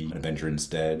chooses to be an Avenger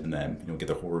instead. And then get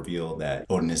the whole reveal that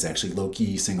Odin is actually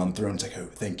Loki sitting on the throne. It's like, oh,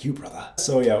 thank you, brother.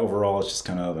 So yeah, overall it's just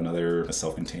kind of another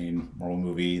self-contained Marvel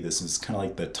movie. This is kind of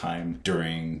like the time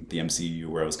during the MCU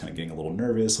where I was kind of getting a little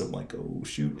nervous. I'm like, oh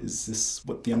shoot, is this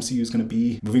what the MCU is going to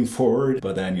be moving forward?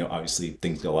 But then obviously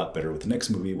things get a lot better with the next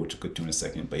movie, which we'll get to in a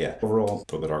second. But yeah, overall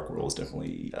Thor: The Dark World is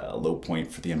definitely a low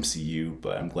point for the MCU,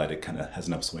 but I'm glad it kind of has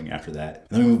an upswing after that.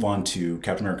 And then we move on to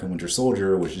Captain America: Winter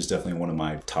Soldier, which is definitely one of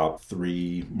my top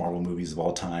 3 Marvel movies of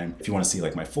all time. If you want to see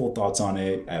like my full thoughts on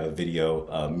it, I have a video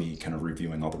of me kind of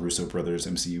reviewing all the Russo brothers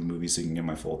MCU movies, so you can get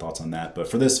my full thoughts on that. But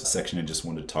for this section, I just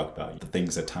wanted to talk about the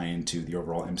things that tie into the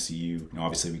overall MCU.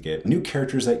 Obviously we get new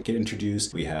characters that get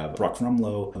introduced. We have Brock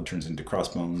Rumlow, who turns into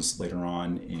Crossbones later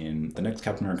on in the next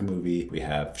Captain America movie. We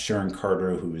have Sharon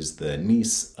Carter, who is the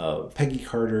niece of Peggy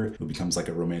Carter, who becomes like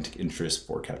a romantic interest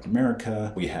for Captain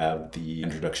America. We have the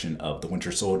introduction of the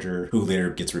Winter Soldier, who later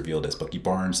gets revealed as Bucky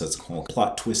Barnes. That's the whole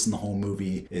plot twist in the whole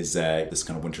movie, is that this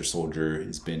kind of Winter Soldier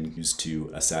has been used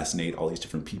to assassinate all these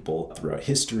different people throughout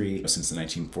history since the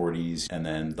 1940s. And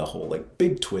then the whole like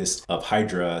big twist of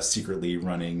Hydra secretly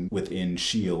running within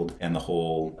S.H.I.E.L.D. and the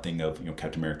whole thing of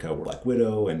Captain America or Black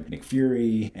Widow and Nick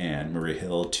Fury and Maria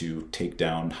Hill to take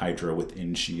down Hydra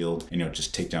within S.H.I.E.L.D. and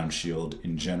just take down S.H.I.E.L.D.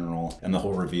 in general. And the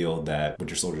whole reveal that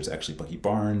Winter Soldier is actually Bucky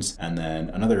Barnes. And then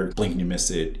another blink and you miss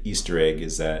it Easter egg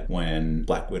is that when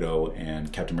Black Widow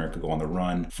and Captain America go on the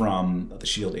run from the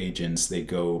S.H.I.E.L.D. agents, they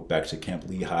go back to Camp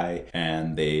Lehigh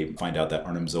and they find out that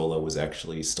Arnim Zola was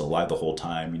actually still alive the whole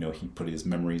time. He put his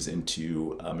memories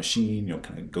into a machine,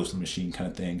 kind of ghost in the machine kind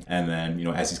of thing. And then,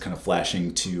 as he's kind of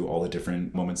flashing to all the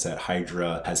different moments that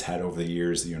Hydra has had over the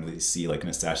years, they see like an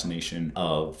assassination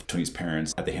of Tony's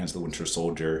parents at the hands of the Winter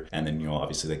Soldier. And then,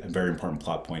 obviously like a very important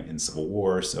plot point in Civil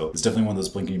War. So it's definitely one of those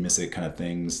blink and you miss it kind of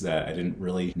things that I didn't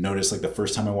really notice like the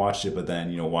first time I watched it, but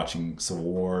then, you know, watching Civil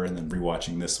War and then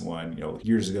rewatching this one, you know,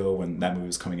 years ago when that movie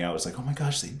was coming out, it's like, oh my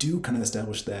gosh, they do kind of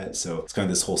establish that. So it's kind of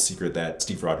this whole secret that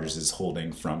Steve Rogers is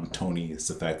holding from Tony. It's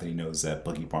the fact that he knows that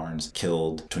Bucky Barnes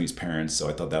killed Tony's parents. So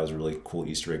I thought that was a really cool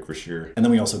Easter egg for sure. And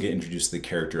then we also get introduced to the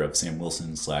character of Sam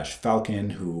Wilson /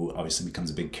 Falcon, who obviously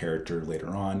becomes a big character later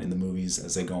on in the movies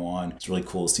as they go on. It's really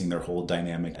cool seeing their whole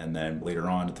dynamic. And then later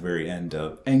on at the very end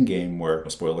of Endgame, where,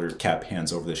 spoiler, Cap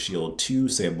hands over the shield to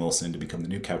Sam Wilson to become the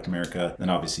new Captain America. Then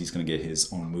obviously he's going to get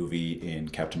his own movie in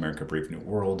Captain America Brave New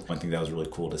World. I think that was really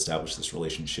cool to establish this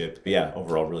relationship. But yeah,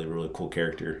 overall, really cool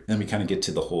character. And then we kind of get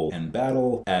to the whole end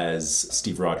battle as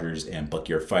Steve Rogers and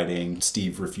Bucky are fighting.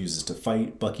 Steve refuses to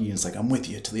fight Bucky and it's like, I'm with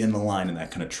you to the end of the line. And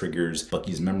that kind of triggers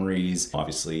Bucky's memories.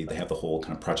 Obviously, they have the whole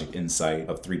kind of Project Insight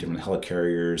of 3 different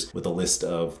helicarriers with a list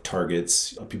of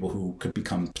targets of people who could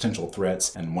become potential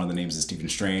threats. And one of the names is Stephen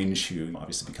Strange, who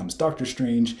obviously becomes Doctor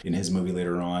Strange in his movie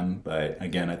later on. But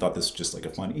again, I thought this was just like a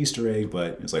fun Easter egg,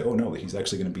 but it's like, oh no, he's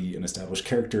actually going to be an established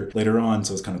character later on.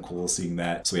 So it's kind of cool seeing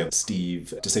that. So we have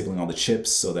Steve disabling all the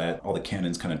chips so that all the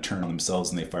cannons kind of turn on themselves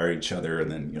and they fire at each other.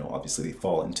 And then, you know, obviously they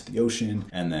fall into the ocean.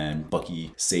 And then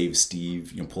Bucky saves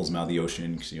Steve, you know, pulls him out of the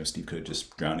ocean because, you know, Steve could have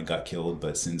just drowned and got killed.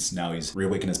 But since now he's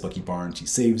reawakened as Bucky Barnes, he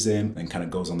saves him and kind of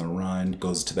goes on the run,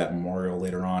 goes to that memorial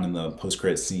later on in the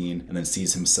post-credit scene, and then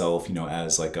sees himself, you know,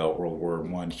 as like a World War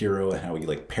I hero and how he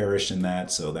like perished in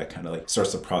that. So that kind of like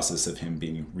starts the process of him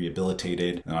being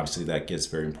rehabilitated. And obviously that gets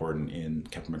very important in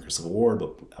Captain America Civil War,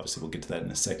 but obviously we'll get to that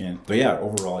in a second. But yeah,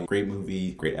 overall, great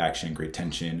movie, great action, great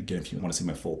tension. Again, if you want to see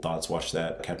my full thoughts, watch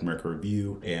that Captain America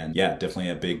review. And yeah, definitely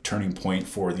a big turning point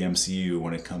for the MCU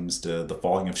when it comes to the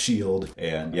falling of S.H.I.E.L.D.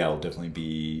 And yeah, it'll definitely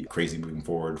be crazy moving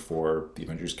forward for the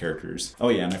Avengers characters. Oh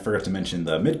yeah, and I forgot to mention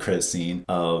the mid-credit scene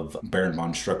of Baron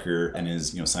von Strucker and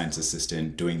his, you know, science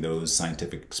assistant doing those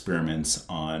scientific experiments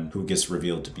on who gets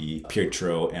revealed to be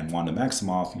Pietro and Wanda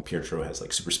Maximoff. Pietro has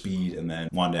like super speed, and then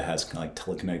Wanda has kind of like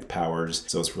telekinetic powers.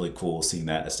 So it's really cool seeing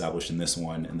that established in this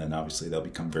one. And then obviously they'll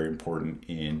become very important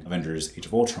in Avengers Age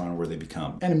of Ultron, where they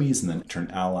become enemies and then turn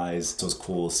allies. So it's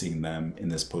cool seeing them in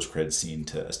this post-credit scene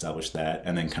to establish that,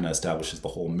 and then kind of establishes the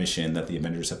whole mission that the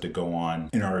Avengers have to go on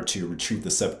in order to retrieve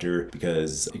the scepter,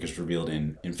 because it gets revealed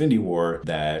in Infinity War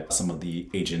that some of the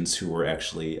agents who were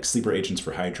actually sleeper agents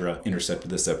for Hydra intercepted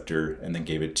the scepter and then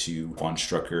gave it to von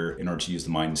Strucker in order to use the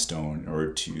Mind Stone in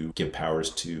order to give powers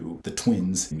to the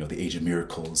twins, you know, the Age of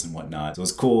Miracles and whatnot. So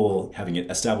it's cool having it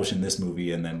established in this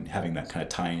movie and then having that kind of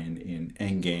tie-in in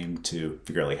Endgame to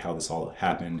figure out like how this all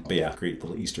happened. But yeah, great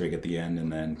little Easter egg at the end,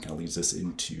 and then kind of leads us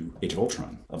into Age of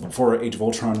Ultron. Before Age of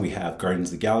Ultron, we have Guardians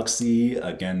of the Galaxy.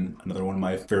 Again, another one of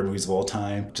my favorite movies of all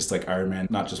time. Just like Iron Man,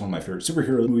 not just one of my favorite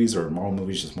superhero movies or Marvel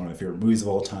movies, just one of my favorite movies of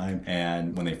all time.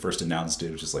 And when they first announced it,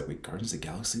 it was just like, wait, Guardians of the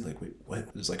Galaxy? Like, wait,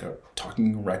 what? There's like a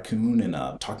talking raccoon and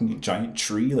a talking giant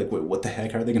tree? Like, what the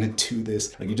heck? How are they going to do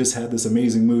this? Like, you just had this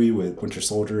amazing movie with Winter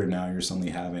Soldier, and now you're suddenly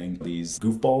having these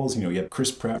goofballs. You know, you have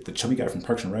Chris Pratt, the chubby guy from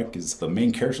Parks and Rec, is the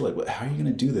main character. Like, how are you going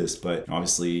to do this? But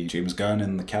obviously, James Gunn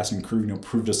and the cast and crew, you know,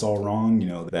 proved us all wrong. You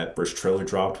know, that first trailer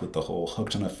dropped with the whole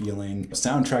Hooked on a Feeling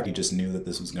soundtrack. You just knew that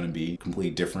this was going to be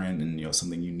completely different and, you know,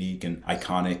 something unique and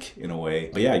iconic in a way.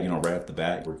 But yeah, you know, right off the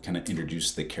bat, we're kind of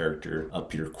introduced to the character of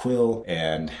Peter Quill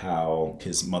and how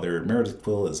his mother, Meredith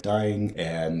Quill, is dying,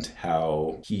 and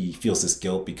how he feels this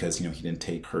guilt because, you know, he didn't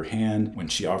take her hand when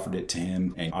she offered it to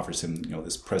him, and offers him, you know,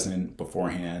 this present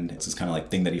beforehand. It's this kind of like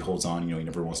thing that he holds on, you know, he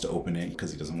never wants to open it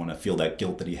because he doesn't want to feel that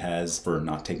guilt that he has for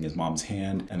not taking his mom's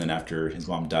hand. And then after his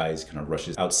mom dies, he kind of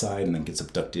rushes outside and then gets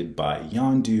abducted by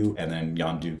Yondu. And then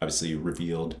Yondu obviously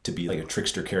revealed to be like a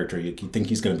trickster character. You think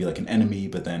he's going to be like an enemy,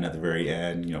 but then at the very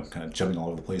end, you know, kind of jumping all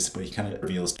over the place, but he kind of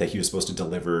reveals that he was supposed to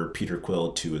deliver Peter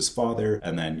Quill to his father.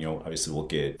 And then, you know, obviously we'll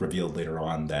get revealed later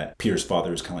on that Peter's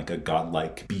father is kind of like a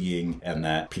godlike being, and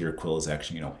that Peter Quill is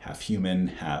actually, you know, half human,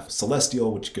 half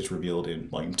celestial, which gets revealed in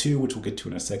Volume 2, which we'll get to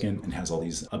in a second, and has all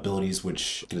these abilities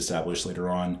which get established later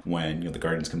on when, you know, the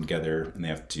Guardians come together and they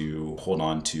have to hold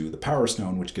on to the Power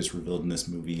Stone, which gets revealed in this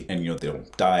movie. And, you know, they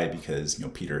don't die because, you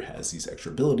know, Peter has these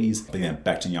extra abilities. But then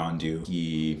back to Yondu,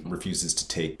 he refuses to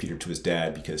take Peter to his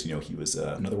dad because, you know, he was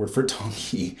another word for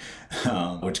donkey,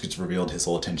 which gets revealed his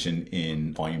whole attention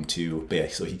in Volume 2. But yeah,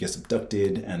 so he gets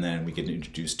abducted, and then we get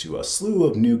introduced to a slew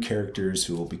of new characters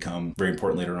who will become very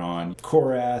important later on.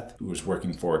 Korath, who was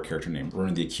working for a character named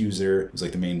Ronan the Accuser, who's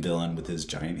like the main villain with his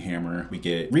giant hammer. We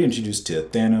get reintroduced to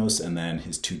Thanos and then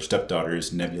his two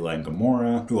stepdaughters, Nebula and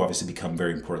Gamora, who obviously become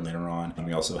very important later on. And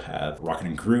we also have Rocket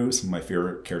and Groot, some of my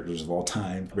favorite characters of all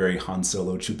time, very Han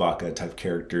Solo, Chewbacca type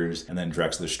characters. And then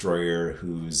Drax the Destroyer,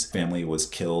 whose family was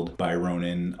killed by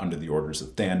Ronan under the orders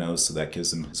of Thanos, so that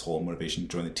gives him his whole whole motivation to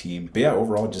join the team. But yeah,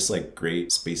 overall, just like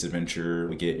great space adventure.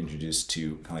 We get introduced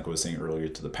to, kind of like what I was saying earlier,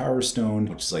 to the Power Stone,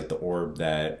 which is like the orb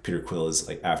that Peter Quill is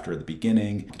like after at the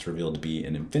beginning. It's revealed to be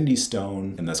an Infinity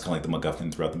Stone, and that's kind of like the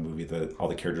MacGuffin throughout the movie that all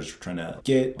the characters were trying to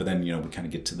get. But then, you know, we kind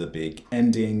of get to the big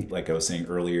ending, like I was saying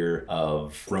earlier,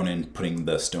 of Ronan putting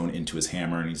the stone into his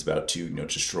hammer, and he's about to, you know,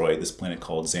 destroy this planet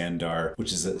called Xandar,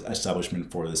 which is an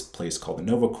establishment for this place called the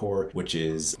Nova Corps, which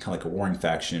is kind of like a warring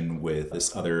faction with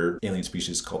this other alien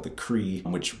species called the Kree,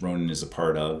 which Ronan is a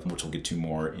part of, which we'll get to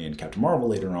more in Captain Marvel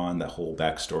later on, that whole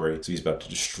backstory. So he's about to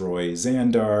destroy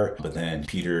Xandar, but then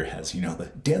Peter has, you know, the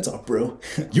dance off, bro,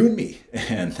 you and me.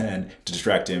 And then to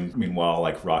distract him, meanwhile,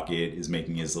 like Rocket is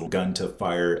making his little gun to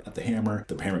fire at the hammer.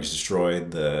 The hammer gets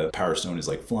destroyed, the Power Stone is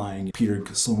like flying. Peter,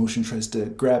 slow motion, tries to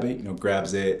grab it, you know,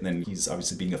 grabs it, and then he's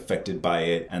obviously being affected by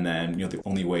it. And then, you know, the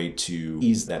only way to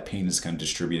ease that pain is kind of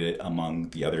distribute it among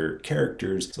the other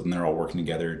characters. So then they're all working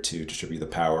together to distribute the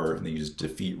power, and they use to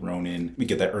defeat Ronan. We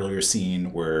get that earlier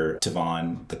scene where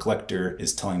Tavon, the Collector,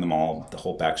 is telling them all the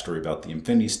whole backstory about the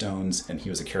Infinity Stones, and he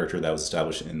was a character that was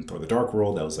established in Thor the Dark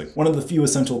World. That was like one of the few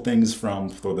essential things from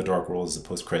Thor the Dark World, is the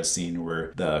post-credit scene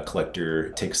where the Collector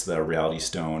takes the Reality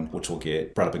Stone, which will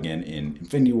get brought up again in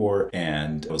Infinity War,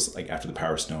 and it was like after the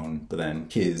Power Stone, but then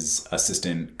his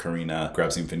assistant Karina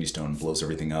grabs the Infinity Stone, blows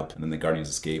everything up, and then the Guardians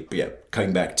escape. But yeah,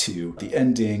 cutting back to the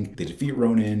ending, they defeat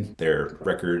Ronan, their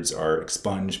records are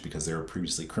expunged because they were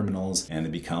previously criminals, and they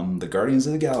become the Guardians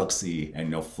of the Galaxy, and,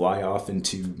 you know, fly off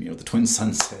into, you know, the twin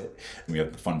sunset. And we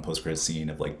have the fun post-credit scene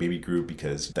of like Baby Groot,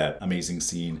 because that amazing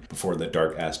scene before the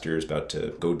Dark Aster is about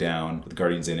to go down with the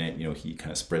Guardians in it, you know, he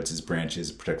kind of spreads his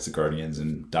branches, protects the Guardians,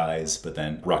 and dies. But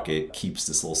then Rocket keeps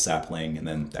this little sapling, and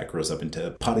then that grows up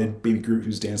into potted Baby Groot,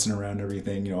 who's dancing around and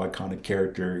everything, you know, iconic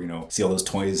character. You know, see all those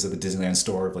toys at the Disneyland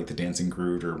store of like the dancing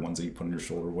Groot, or ones that you put on your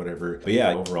shoulder or whatever. But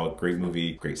yeah, overall great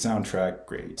movie, great soundtrack,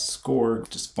 great score,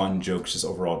 just fun jokes, just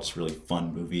overall just really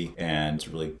fun movie. And it's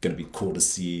really gonna be cool to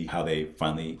see how they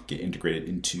finally get integrated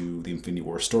into the Infinity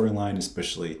War storyline,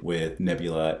 especially with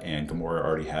Nebula and Gamora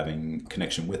already having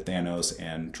connection with Thanos,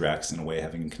 and Drax in a way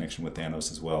having a connection with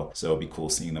Thanos as well. So it'll be cool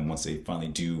seeing them once they finally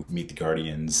do meet the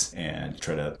Guardians and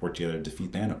try to work together to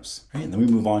defeat Thanos. All right, and then we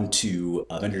move on to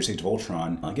Avengers Age of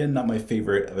Ultron. Again, not my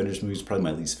favorite Avengers movie, it's probably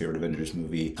my least favorite Avengers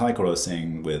movie. Kind of like what I was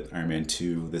saying with Iron Man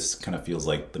 2, this kind of feels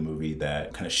like the movie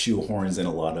that kind of shoehorns in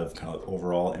a lot of kind of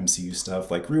overall MCU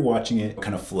stuff. Like rewatching it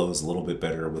kind of flows a little bit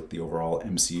better with the overall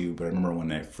MCU, but I remember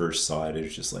when I first saw it, it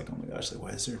was just like, oh my gosh, like why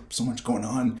is there so much going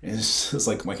on? And it's just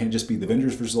like, why can't it just be the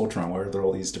Avengers versus Ultron? Why are there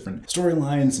all these different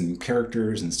storylines and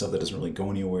characters and stuff that doesn't really go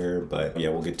anywhere? But yeah,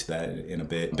 we'll get to that in a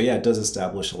bit. But yeah, it does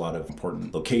establish a lot of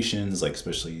important locations, like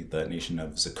especially the nation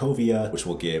of Sokovia, which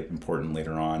will get important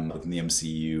later on within the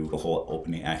MCU. The whole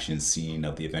opening action scene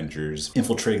of the Avengers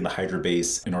infiltrating the Hydra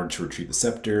base in order to retrieve the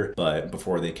scepter. But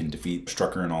before they can defeat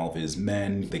Strucker and all of his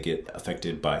men, they get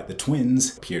affected by the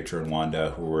twins, Pietro and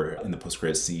Wanda, who were in the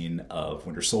post-credit scene of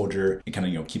Winter Soldier. It kind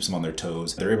of, you know, keeps them on their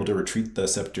toes. They're able to retreat the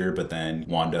scepter, but then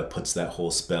Wanda puts that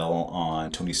whole spell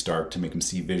on Tony Stark to make him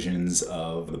see visions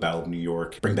of the Battle of New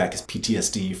York, bring back his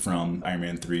PTSD from Iron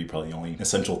Man 3, probably the only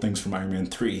essential things from Iron Man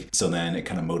 3. So then it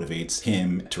kind of motivates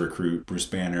him to recruit Bruce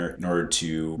Banner in order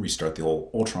to restart the whole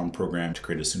Ultron program, to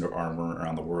create a suit of armor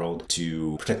around the world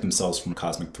to protect themselves from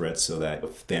cosmic threats, so that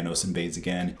if Thanos invades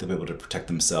again, they'll be able to protect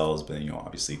themselves. But, you know,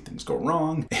 obviously things go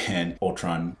wrong, and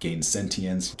Ultron gains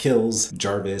sentience, kills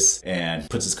Jarvis, and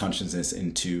puts his consciousness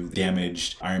into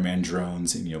damaged Iron Man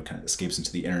drones, and, you know, kind of escapes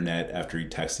into the internet after he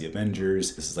attacks the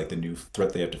Avengers. This is like the new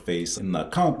threat they have to face. In the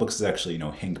comic books, is actually, you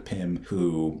know, Hank Pym,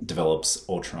 who develops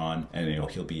Ultron, and, you know,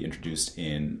 he'll be introduced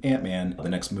in Ant-Man, the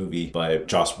next movie. But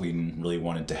Joss Whedon really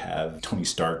wanted to have Tony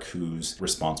Stark, who's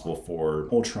responsible for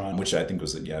Ultron, which I think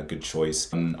was a good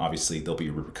choice. And obviously there'll be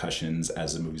repercussions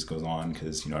as the movies goes on,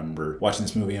 because, you know, I remember watching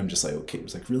this movie, I'm just like, okay, it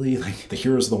was like, really, like the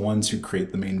heroes are the ones who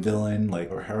create the main villain,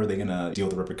 like, or how are they gonna deal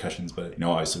with the repercussions? But, you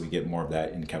know, obviously we get more of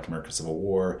that in Captain America Civil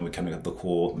War. We kind of got the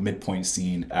cool midpoint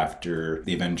scene after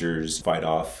the Avengers fight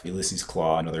off Ulysses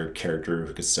Claw, another character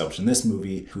who gets established in this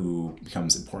movie, who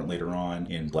becomes important later on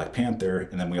in Black Panther.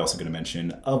 And then we also get a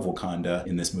mention of Wakanda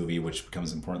in this movie, which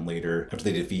becomes important later. After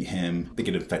they defeat him, they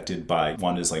get infected by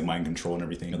Wanda's like mind control and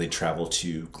everything. They travel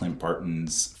to Clint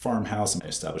Barton's farmhouse and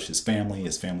establish his family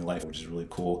life, which is really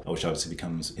cool, which obviously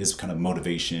becomes his kind of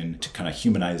motivation to kind of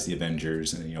humanize the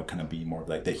Avengers and, you know, kind of be more of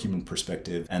like that human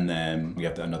perspective. And then we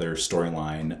have another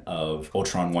storyline of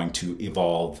Ultron wanting to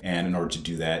evolve, and in order to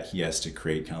do that, he has to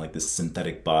create kind of like this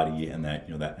synthetic body, and that,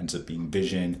 you know, that ends up being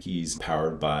Vision. He's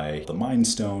powered by the Mind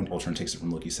Stone. Ultron takes it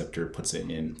from Loki's scepter, puts it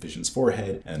in Vision's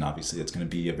forehead, and obviously it's going to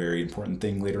be a very important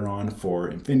thing later on for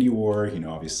Infinity War. You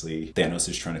know, obviously Thanos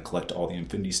is trying to collect all the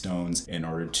Infinity Stones in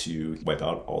order to wipe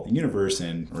out all the universe,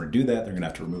 and in order to do that, they're gonna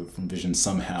have to remove it from Vision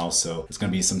somehow. So there's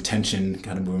gonna be some tension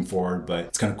kind of moving forward, but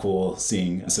it's kind of cool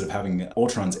seeing, instead of having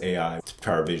Ultron's AI to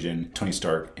power Vision, Tony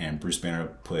Stark and Bruce Banner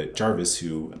put Jarvis,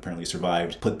 who apparently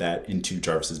survived, put that into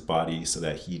Jarvis's body so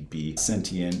that he'd be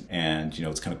sentient. And you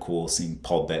know, it's kind of cool seeing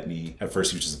Paul Bettany. At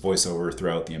first he was just a voiceover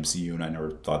throughout the MCU, and I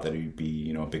never thought that he'd be,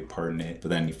 you know, a big part in it, but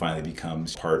then he finally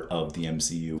becomes part of the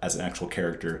MCU as an actual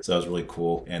character, so that was really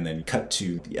cool. And then you cut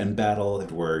to the end battle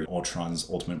where Ultron's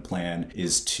ultimate plan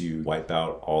is to wipe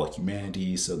out all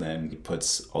humanity. So then he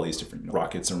puts all these different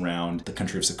rockets around the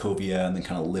country of Sokovia and then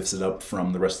kind of lifts it up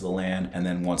from the rest of the land, and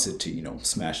then wants it to, you know,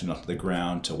 smash it onto the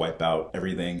ground to wipe out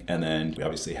everything. And then we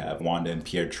obviously have Wanda and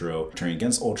Pietro turning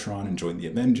against Ultron and join the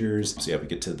Avengers. So yeah, we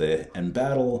get to the end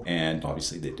battle, and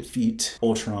obviously they defeat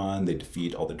Ultron, they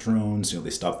defeat all the drones, you know, they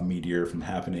stop the meteor from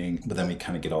happening, but then we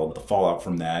kind of get all the fallout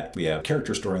from that. We have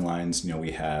character storylines. You know,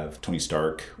 we have Tony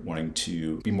Stark wanting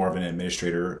to be more of an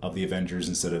administrator of the Avengers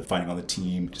instead of fighting on the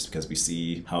team, just because we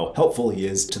see how helpful he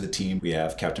is to the team. We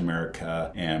have Captain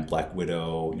America and Black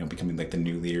Widow, you know, becoming like the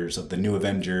new leaders of the new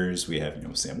Avengers. We have, you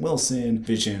know, Sam Wilson,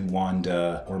 Vision,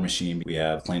 Wanda, War Machine. We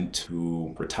have Clint,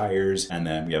 who retires, and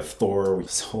then we have Thor with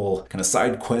this whole kind of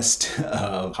side quest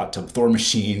of Hot Tub Thor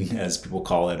Machine, as people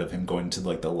call it, of him going to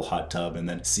like the little hot tub and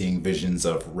then seeing visions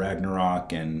of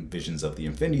Ragnarok and visions of the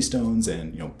Infinity Stones,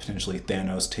 and, you know, potentially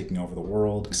Thanos taking over the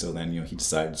world. So then, you know, he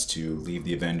decides to leave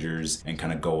the Avengers and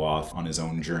kind of go off on his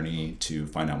own journey to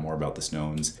find out more about the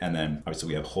stones. And then obviously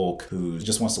we have Hulk, who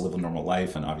just wants to live a normal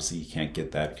life, and obviously he can't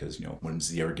get that because, you know, when does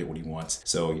he ever get what he wants?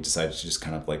 So he decides to just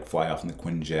kind of like fly off in the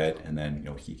Quinjet, and then, you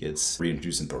know, he gets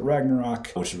reintroduced in Thor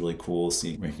Ragnarok, which is really cool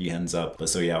seeing where he ends up. But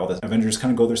so yeah, all the Avengers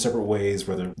kind of go their separate ways,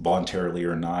 whether voluntarily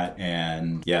or not.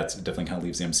 And yeah, it definitely kind of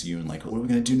leaves the MCU and like, what are we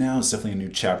gonna do now? It's definitely a new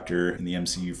chapter in the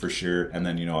MCU for sure. And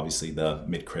then, you know, obviously the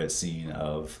mid-credit scene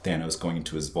of Thanos going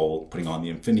into his vault, putting on the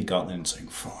Infinity Gauntlet and saying,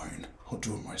 fine, I'll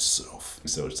do it myself.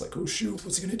 So it's like, oh shoot,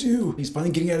 what's he gonna do? He's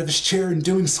finally getting out of his chair and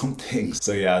doing something.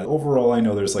 So yeah, overall, I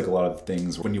know there's like a lot of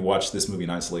things when you watch this movie in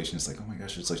isolation, it's like, oh my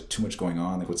gosh, it's like too much going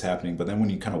on, like what's happening. But then when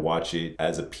you kind of watch it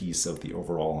as a piece of the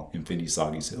overall Infinity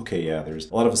Saga, you say, okay, yeah, there's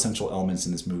a lot of essential elements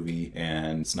in this movie,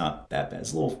 and it's not that bad.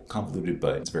 It's a little convoluted,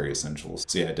 but it's very essential.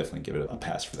 So yeah, I definitely give it a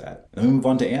pass for that. And then we move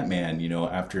on to Ant-Man. You know,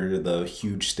 after the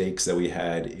huge stakes that we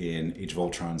had in Age of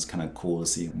Ultron, it's kind of cool to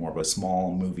see more of a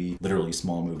small movie, literally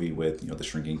small movie with, you know, the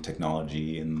shrinking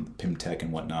technology and Pym Tech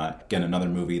and whatnot. Again, another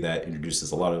movie that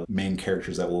introduces a lot of main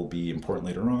characters that will be important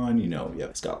later on. You know, you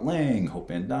have Scott Lang, Hope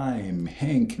Van Dyne,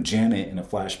 Hank, Janet in a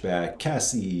flashback,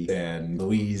 Cassie, and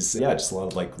Louise. Yeah, just a lot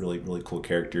of like really, really cool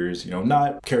characters. You know,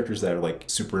 not characters that are like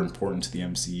super important to the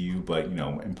MCU, but, you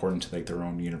know, important to like their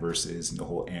own universes and the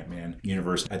whole Ant-Man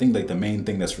universe. I think like the main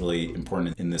thing that's really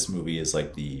important in this movie is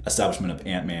like the establishment of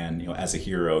Ant-Man, you know, as a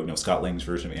hero. You know, Scott Lang's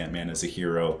version of Ant-Man as a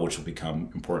hero, which will become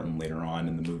important later on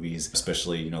in the movies,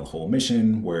 especially, you know, the whole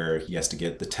mission where he has to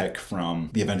get the tech from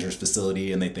the Avengers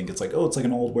facility, and they think it's like, oh, it's like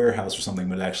an old warehouse or something,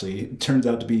 but it actually turns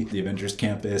out to be the Avengers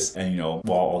campus. And, you know,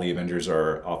 while all the Avengers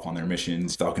are off on their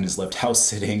missions, Falcon is left house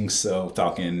sitting. So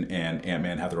Falcon and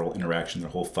Ant-Man have their whole interaction, their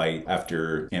whole fight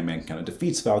after Ant-Man kind of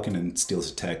defeats Falcon and steals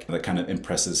the tech. That kind of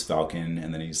impresses Falcon,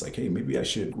 and then he's like, hey, maybe I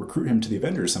should recruit him to the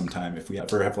Avengers sometime if we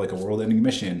ever have like a world-ending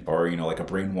mission, or, you know, like a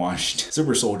brainwashed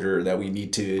super soldier that we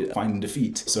need to find and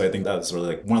defeat. So I think that's really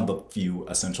like one of the few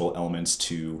essential elements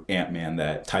to Ant-Man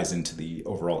that ties into the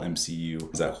overall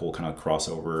MCU, is that whole kind of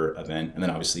crossover event. And then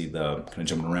obviously the kind of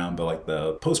jumping around, but like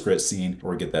the post-credit scene,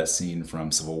 where we get that scene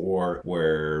from Civil War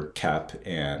where Cap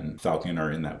and Falcon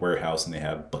are in that warehouse and they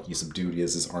have Bucky subdued, he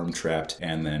has his arm trapped,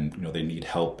 and then, you know, they need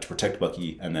help to protect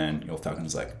Bucky, and then, you know,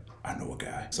 Falcon's like, I know a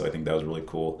guy. So I think that was really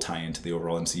cool tie into the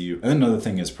overall MCU. And then another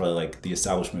thing is probably like the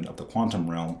establishment of the quantum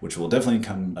realm, which will definitely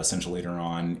come essential later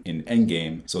on in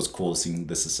Endgame. So it's cool seeing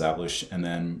this established, and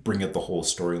then bring up the whole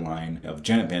storyline of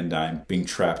Janet Van Dyne being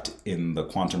trapped in the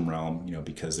quantum realm, you know,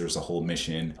 because there's a whole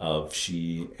mission of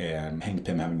she and Hank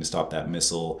Pym having to stop that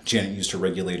missile. Janet used her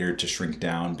regulator to shrink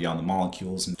down beyond the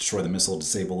molecules and destroy the missile,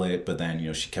 disable it, but then, you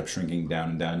know, she kept shrinking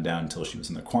down and down and down until she was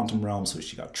in the quantum realm, so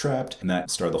she got trapped, and that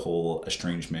started the whole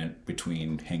estrangement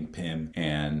between Hank Pym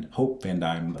and Hope Van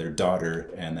Dyne, their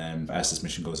daughter. And then as this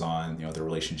mission goes on, you know, their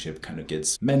relationship kind of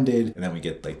gets mended, and then we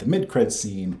get like the mid-credit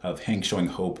scene of Hank showing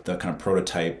Hope the kind of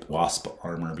prototype Wasp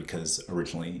armor, because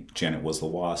originally Janet was the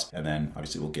Wasp, and then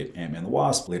obviously we'll get Ant-Man the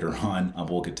Wasp later on.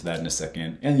 We'll get to that in a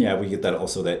second. And yeah, we get that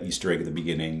also that Easter egg at the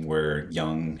beginning where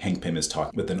young Hank Pym is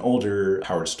talking with an older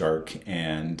Howard Stark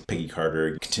and Peggy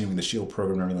Carter, continuing the SHIELD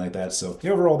program and everything like that. So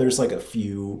yeah, overall there's like a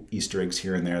few Easter eggs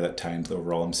here and there that tie into the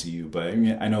overall MCU. MCU, but I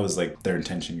mean, I know it's like their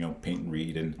intention, you know, Peyton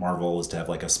Reed and Marvel is to have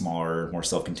like a smaller, more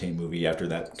self-contained movie after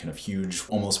that kind of huge,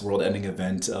 almost world-ending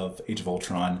event of Age of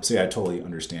Ultron. So yeah, I totally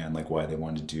understand like why they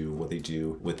wanted to do what they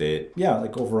do with it. Yeah,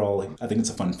 like overall, like, I think it's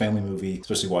a fun family movie,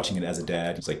 especially watching it as a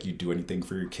dad. It's like you do anything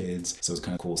for your kids. So it's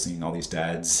kind of cool seeing all these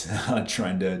dads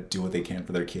trying to do what they can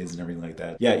for their kids and everything like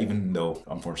that. Yeah, even though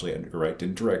unfortunately Edgar Wright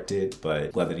didn't direct it,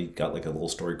 but glad that he got like a little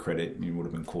story credit. It would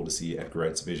have been cool to see Edgar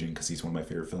Wright's vision because he's one of my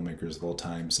favorite filmmakers of all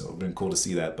time. So it would have been cool to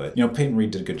see that. But you know, Peyton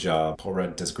Reed did a good job. Paul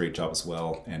Rudd does a great job as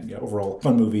well. And yeah, overall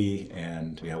fun movie.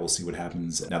 And yeah, we'll see what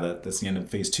happens now that that's the end of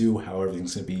phase 2, how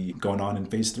everything's going to be going on in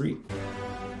phase 3.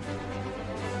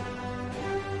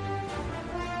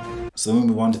 So then we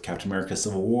move on to Captain America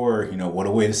Civil War. You know, what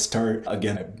a way to start.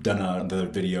 Again, I've done another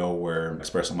video where I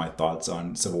express all my thoughts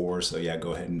on Civil War. So yeah,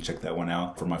 go ahead and check that one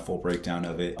out for my full breakdown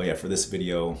of it. But yeah, for this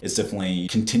video, it definitely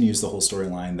continues the whole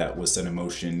storyline that was set in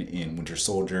motion in Winter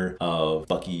Soldier of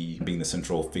Bucky being the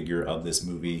central figure of this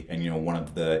movie. And you know, one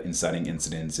of the inciting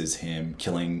incidents is him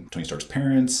killing Tony Stark's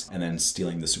parents and then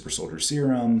stealing the super soldier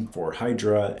serum for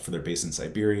Hydra for their base in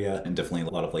Siberia. And definitely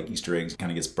a lot of like Easter eggs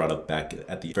kind of gets brought up back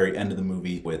at the very end of the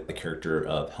movie with the character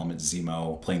of Helmut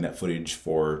Zemo playing that footage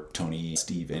for Tony,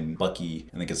 Steve, and Bucky.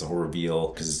 And I think it's a whole reveal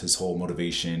because his whole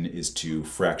motivation is to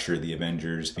fracture the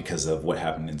Avengers because of what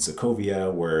happened in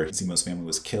Sokovia, where Zemo's family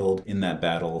was killed in that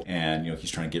battle. And you know,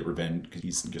 he's trying to get revenge because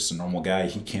he's just a normal guy.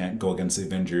 He can't go against the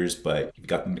Avengers, but if he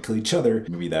got them to kill each other,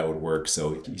 maybe that would work.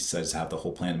 So he decides to have the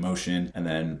whole plan in motion. And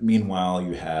then meanwhile,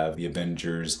 you have the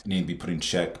Avengers needing to be put in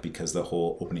check because the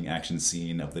whole opening action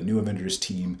scene of the new Avengers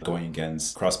team going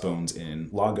against Crossbones in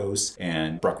Lagos.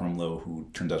 And Brock Rumlow, who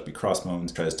turns out to be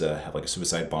Crossbones, tries to have like a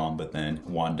suicide bomb, but then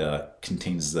Wanda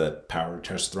contains the power,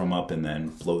 tries to throw him up, and then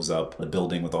blows up the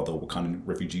building with all the Wakandan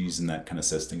refugees, and that kind of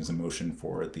sets things in motion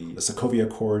for the Sokovia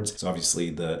Accords. So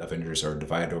obviously the Avengers are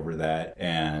divided over that,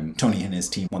 and Tony and his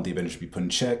team want the Avengers to be put in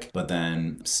check, but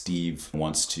then Steve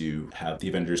wants to have the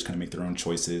Avengers kind of make their own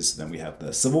choices. Then we have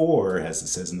the Civil War, as it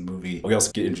says in the movie. We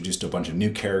also get introduced to a bunch of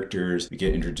new characters. We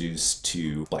get introduced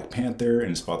to Black Panther and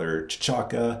his father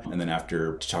T'Chaka, and then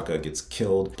after T'Chaka gets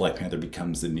killed, Black Panther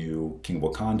becomes the new King of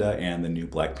Wakanda and the new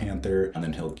Black Panther, and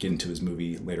then he'll get into his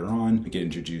movie later on. We get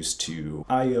introduced to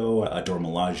Ayo, Adore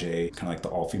Milaje, kind of like the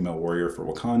all-female warrior for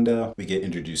Wakanda. We get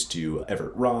introduced to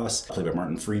Everett Ross, played by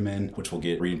Martin Freeman, which will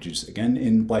get reintroduced again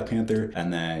in Black Panther,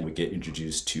 and then we get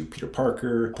introduced to Peter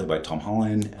Parker, played by Tom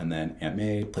Holland, and then Aunt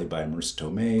May, played by Marissa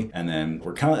Tomei, and then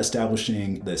we're kind of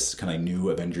establishing this kind of new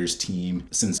Avengers team.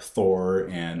 Since Thor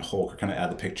and Hulk are kind of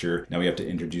out of the picture, now we have to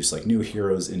introduce like new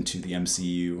heroes into the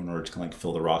MCU in order to kind of like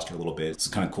fill the roster a little bit. It's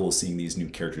kind of cool seeing these new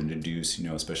characters introduced, you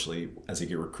know, especially as they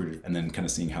get recruited, and then kind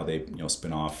of seeing how they, you know,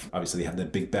 spin off. Obviously they have the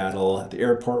big battle at the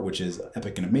airport, which is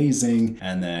epic and amazing,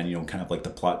 and then, you know, kind of like the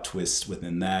plot twist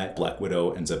within that, Black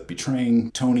Widow ends up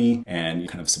betraying Tony and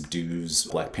kind of subdues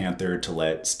Black Panther to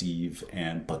let Steve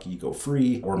and Bucky go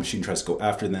free. War Machine tries to go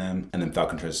after them, and then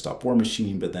Falcon tries to stop War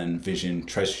Machine, but then Vision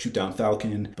tries to shoot down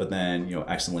Falcon, but then, you know,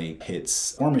 accidentally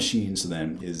hits War Machine, so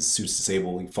then his suit's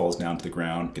disabled, he falls down to the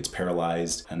ground, gets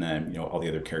paralyzed, and then, you know, all the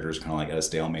other characters are kind of like at a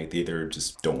stalemate. They either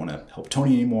just don't want to help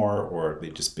Tony anymore, or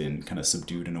they've just been kind of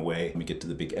subdued in a way. And we get to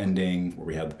the big ending where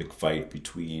we have the big fight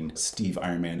between Steve,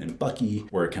 Iron Man, and Bucky,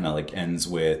 where it kind of like ends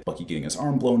with Bucky getting his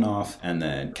arm blown off, and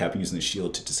then Cap using the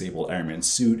shield to disable Iron Man's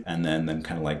suit, and then them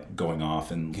kind of like going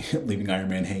off and leaving Iron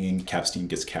Man hanging. Cap's team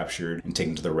gets captured and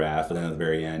taken to the raft, but then at the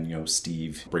very end, you know,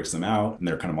 Steve breaks them out, and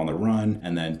they're kind of on the run,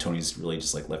 and then Tony's really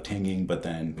just like left hanging, but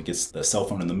then he gets the cell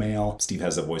phone in the mail. Steve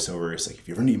has a voiceover. It's like, if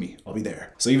you ever need me, I'll be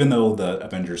there. So even though the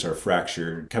Avengers are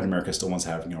fractured, Captain America still wants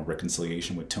to have, you know,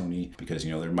 reconciliation with Tony because,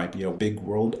 you know, there might be a big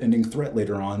world-ending threat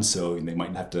later on, so they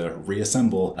might have to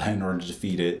reassemble in order to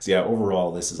defeat it. So yeah,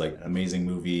 overall, this is like an amazing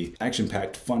movie.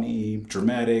 Action-packed, funny,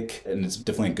 dramatic, and it's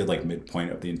definitely a good like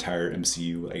midpoint of the entire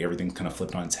MCU. Like everything's kind of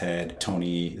flipped on its head.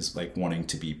 Tony is like wanting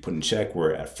to be put in check,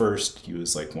 where at first he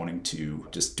was like wanting to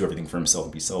just do everything for himself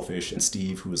and be selfish. And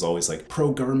Steve, who was always like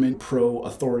pro-government,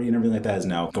 pro-authority and everything like that, is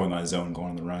now going on his own,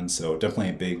 going on the run. So definitely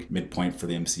a big midpoint for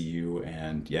the MCU,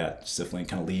 and yeah, just definitely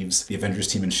kind of leaves the Avengers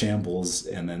team in shambles,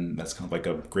 and then that's kind of like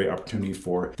a great opportunity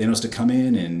for Thanos to come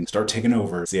in and start taking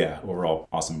over. So yeah, overall,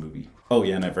 awesome movie. Oh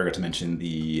yeah, and I forgot to mention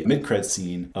the mid-credits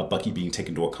scene of Bucky being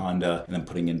taken to Wakanda and then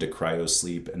putting into cryo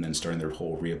sleep, and then starting their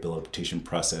whole rehabilitation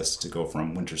process to go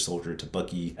from Winter Soldier to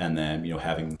Bucky, and then, you know,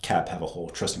 having Cap have a whole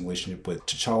trusting relationship with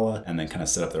T'Challa, and then kind of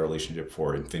set up their relationship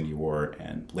for Infinity War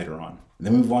and later on.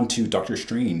 Then we move on to Doctor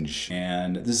Strange,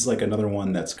 and this is like another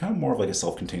one that's kind of more of like a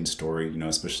self-contained story, you know,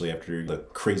 especially after the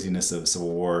craziness of Civil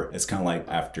War. It's kind of like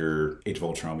after Age of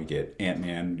Ultron we get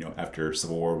Ant-Man, you know, after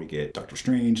Civil War we get Doctor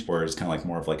Strange, where it's kind of like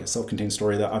more of like a self-contained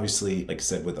story that obviously, like I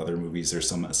said, with other movies, there's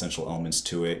some essential elements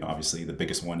to it. Obviously, the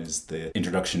biggest one is the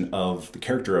introduction of the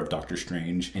character of Doctor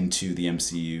Strange into the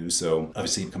MCU. So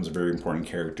obviously he becomes a very important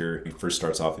character. He first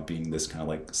starts off as being this kind of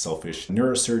like selfish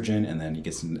neurosurgeon, and then he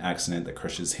gets in an accident that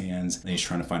crushes his hands, and he's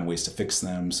trying to find ways to fix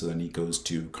them. So then he goes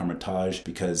to Carmitage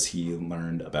because he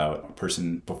learned about a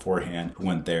person beforehand who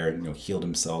went there and, you know, healed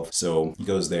himself. So he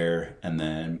goes there and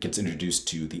then gets introduced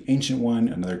to the Ancient One,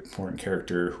 another important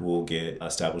character who will get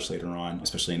established later on,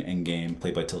 especially in Endgame,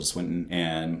 played by Tilda Swinton.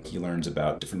 And he learns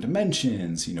about different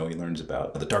dimensions. You know, he learns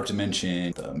about the dark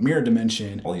dimension, the mirror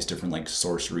dimension, all these different like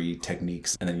sorcery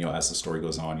techniques. And then, you know, as the story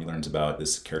goes on, he learns about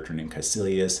this character named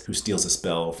Caecilius who steals a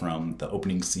spell from the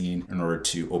opening scene in order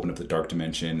to open up the dark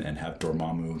dimension and have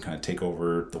Dormammu kind of take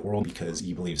over the world, because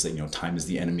he believes that, you know, time is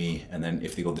the enemy. And then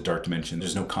if they go to the dark dimension,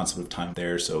 there's no concept of time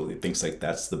there. So he thinks like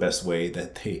that's the best way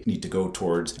that they need to go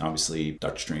towards. And obviously,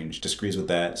 Doctor Strange disagrees with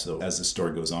that. So as the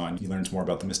story goes on, he learns more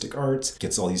about the mystic arts,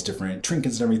 gets all these different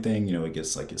trinkets and everything. You know, he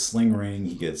gets like his sling ring,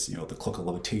 he gets, you know, the cloak of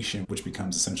levitation, which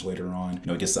becomes essential later on. You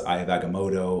know, he gets the Eye of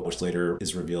Agamotto, which later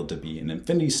is revealed to be an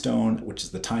Infinity Stone, which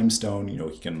is the time stone. You know,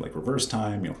 he can like reverse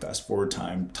time, you know, fast forward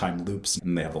time, time loops.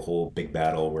 And they have a whole big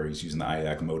battle where he's using the Eye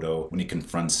of Agamotto. When he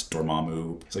confronts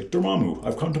Dormammu, he's like, Dormammu,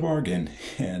 I've come to bargain.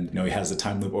 And, you know, he has the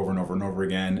time loop over and over and over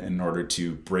again. And in order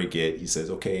to break it, he says,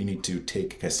 okay, you need to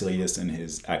take Caecilius and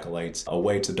his acolytes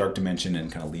away to the dark dimension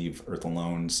and kind of leave Earth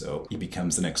alone. So he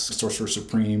becomes the next Sorcerer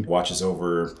Supreme, watches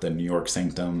over the New York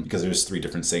Sanctum, because there's 3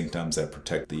 different sanctums that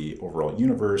protect the overall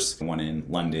universe, one in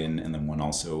London and then one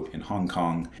also in Hong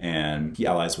Kong. And he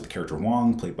allies with the character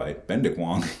Wong, played by Benedict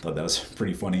Wong. Thought that was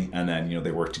pretty funny. And then, you know,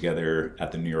 they work together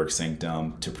at the New York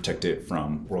Sanctum to protect it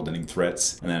from world-ending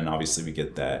threats. And then obviously we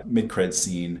get that mid-credit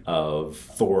scene of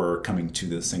Thor coming to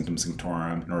the Sanctum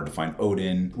Sanctorum in order to find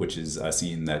Odin, which is a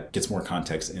scene that gets more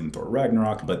context in Thor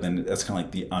Ragnarok. But then that's kind of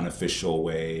like the unofficial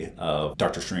way of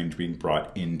Doctor Strange being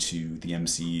brought into the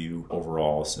MCU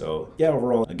overall. So yeah,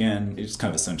 overall, again, it's kind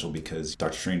of essential because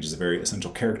Doctor Strange is a very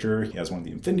essential character. He has one of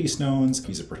the Infinity Stones.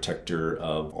 He's a protector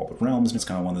of all the realms. And it's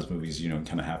kind of one of those movies, you know, you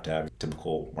kind of have to have a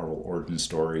typical Marvel origin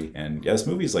story. And yeah, this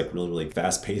movie is like really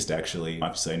fast paced, actually.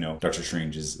 Obviously, I know Doctor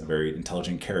Strange is a very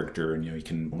intelligent character and, you know, he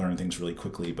can learn things really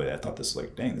quickly, but I thought this was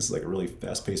like, dang, this is like a really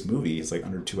fast paced movie. It's like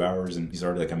under 2 hours and he's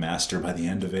already like a master by the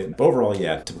end of it. But overall,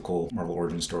 yeah, typical Marvel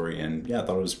origin story. And yeah, I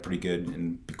thought it was pretty good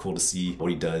and be cool to see what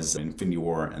he does in Infinity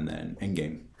War and then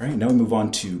Endgame. All right, now we move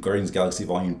on to Guardians of the Galaxy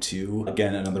Volume 2.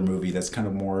 Again, another movie that's kind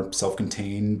of more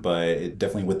self-contained, but it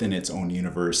definitely within its own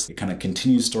universe. It kind of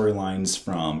continues storylines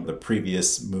from the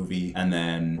previous movie and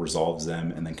then resolves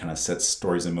them and then kind of sets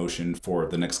stories in motion for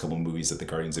the next couple of movies that the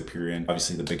Guardians appear in.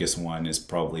 Obviously, the biggest one is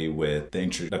probably with the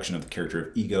introduction of the character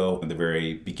of Ego at the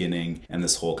very beginning and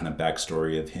this whole kind of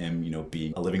backstory of him, you know,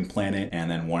 being a living planet and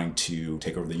then wanting to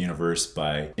take over the universe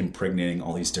by impregnating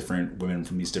all these different women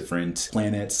from these different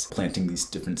planets, planting these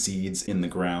different seeds in the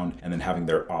ground, and then having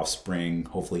their offspring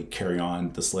hopefully carry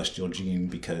on the celestial gene,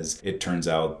 because it turns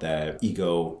out that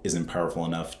Ego isn't powerful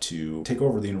enough to take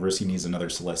over the universe. He needs another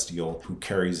celestial who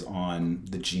carries on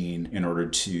the gene in order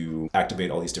to activate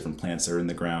all these different plants that are in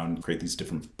the ground, create these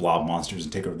different blob monsters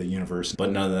and take over the universe.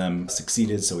 But none of them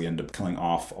succeeded, so he ended up killing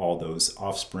off all those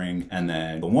offspring. And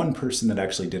then the one person that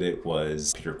actually did it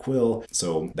was Peter Quill.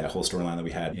 So that whole storyline that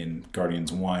we had in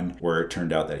Guardians 1, where it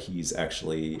turned out that he's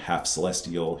actually half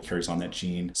celestial, carries on that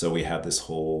gene. So we have this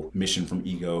whole mission from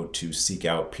Ego to seek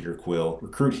out Peter Quill,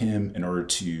 recruit him in order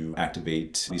to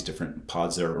activate these different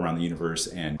pods that are around the universe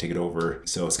and take it over.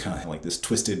 So it's kind of like this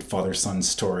twisted father-son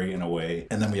story in a way.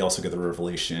 And then we also get the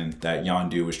revelation that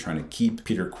Yondu was trying to keep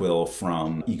Peter Quill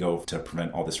from Ego to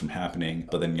prevent all this from happening.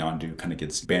 But then Yondu kind of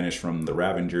gets banished from the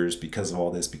Ravengers because of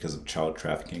all this, because of child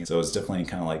trafficking. So it's definitely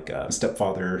kind of like a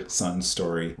stepfather-son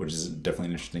story, which is definitely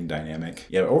an interesting dynamic.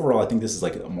 Yeah, overall, I think this is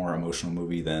like a more emotional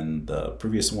movie than the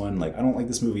previous one. Like, I don't like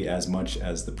this movie as much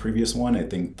as the previous one. I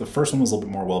think the first one was a little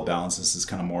bit more well balanced. This is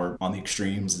kind of more on the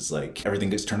extremes. It's like everything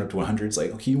gets turned up to 100. It's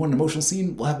like, okay, you want an emotional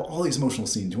scene? We'll have all these emotional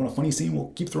scenes. You want a funny scene? We'll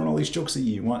keep throwing all these jokes at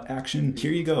you. You want action?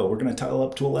 Here you go. We're gonna tile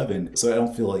up to 11. So I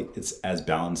don't feel like it's as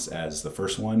balanced as the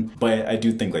first one, but I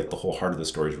do think like the whole heart of the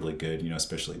story is really good, you know,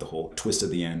 especially the whole twist at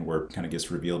the end where it kind of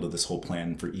gets revealed of this whole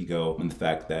plan for Ego and the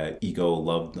fact that Ego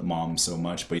loved the mom so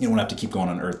much, but he didn't want to have to keep going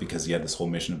on Earth because he had this whole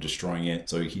mission of destroying it. it.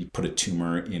 So he put a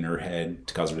tumor in her head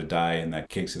to cause her to die, and that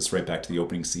takes us right back to the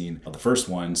opening scene of the first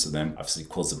one. So then obviously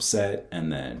Quill's upset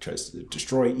and then tries to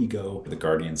destroy Ego. The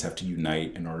Guardians have to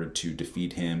unite in order to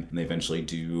defeat him, and they eventually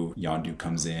do. Yondu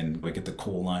comes in. We get the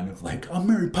cool line of like, "I'm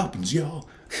Mary Poppins, y'all."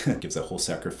 Gives that whole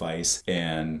sacrifice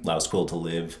and allows Quill to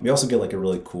live. We also get like a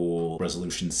really cool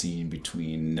resolution scene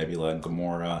between Nebula and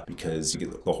Gamora, because you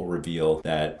get the whole reveal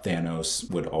that Thanos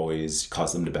would always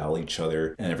cause them to battle each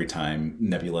other, and every time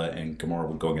Nebula and Gamora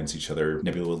would go against each other,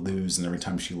 Nebula would lose, and every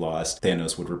time she lost,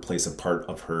 Thanos would replace a part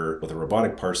of her with a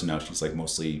robotic part, so now she's like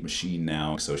mostly machine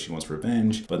now, so she wants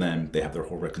revenge. But then they have their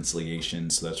whole reconciliation,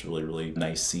 so that's really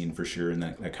nice scene for sure, and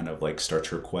that kind of like starts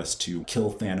her quest to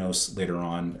kill Thanos later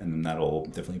on, and then that'll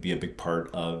definitely be a big part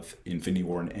of Infinity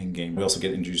War and Endgame. We also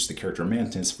get introduced to the character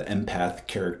Mantis, the empath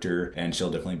character, and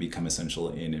she'll definitely become essential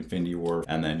in Infinity War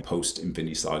and then post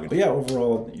Infinity Saga. But yeah,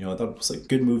 overall, you know, I thought it was like a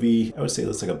good movie. I would say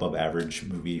it's like above average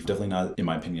movie. Definitely not, in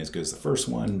my opinion, as good as the first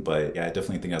one, but yeah, I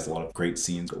definitely think it has a lot of great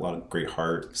scenes, a lot of great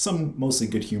heart, some mostly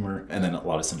good humor, and then a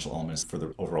lot of essential elements for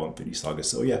the overall Infinity Saga.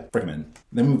 So yeah, recommend.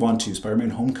 Then move on to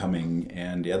Spider-Man Homecoming,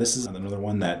 and yeah, this is another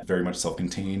one that very much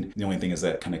self-contained. The only thing is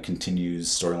that kind of continues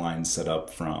storylines set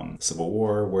up from Civil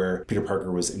War, where Peter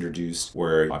Parker was introduced,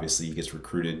 where obviously he gets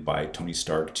recruited by Tony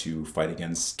Stark to fight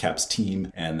against Cap's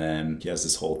team, and then he has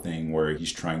this whole thing where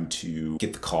he's trying to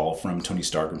get the call from Tony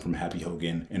Stark and from Happy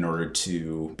Hogan in order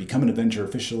to become an Avenger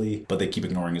officially, but they keep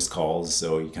ignoring his calls,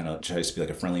 so he kind of tries to be like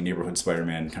a friendly neighborhood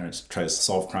Spider-Man, kind of tries to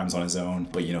solve crimes on his own,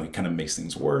 but you know, he kind of makes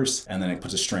things worse, and then it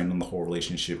puts a strain on the whole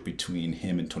relationship between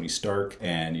him and Tony Stark,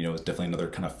 and you know, it's definitely another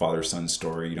kind of father-son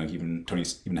story. You know, Tony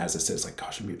even has this, it's like,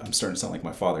 gosh, I'm starting to sound like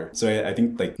my father. So I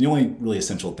think like the only really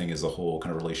essential thing is the whole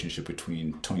kind of relationship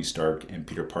between Tony Stark and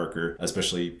Peter Parker,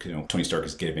 especially, you know, Tony Stark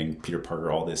is giving Peter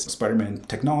Parker all this Spider-Man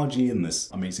technology and this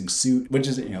amazing suit, which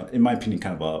is, you know, in my opinion,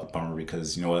 kind of a bummer,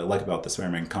 because, you know, what I like about the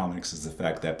Spider-Man comics is the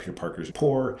fact that Peter Parker's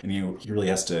poor, and, you know, he really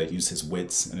has to use his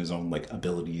wits and his own like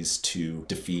abilities to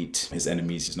defeat his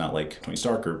enemies. He's not like Tony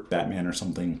Stark or Batman or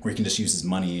something where he can just use his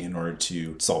money in order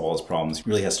to solve all his problems. He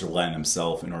really has to rely on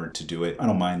himself in order to do it. I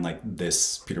don't mind like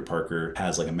this Peter Parker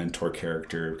has like a mentor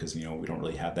character, because, you know, we don't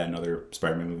really have that in other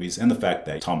Spider-Man movies, and the fact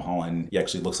that Tom Holland, he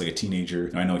actually looks like a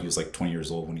teenager. I know he was like 20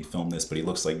 years old when he filmed this, but he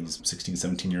looks like he's 16,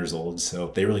 17 years old,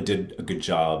 so they really did a good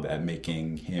job at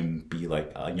making him be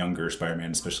like a younger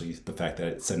Spider-Man, especially the fact that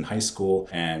it's set in high school,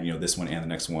 and, you know, this one and the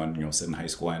next one, you know, set in high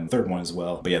school, and the third one as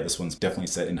well. But yeah, this one's definitely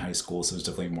set in high school, so it's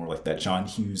definitely more like that John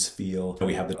Hughes feel. And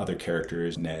we have the other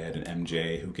characters, Ned and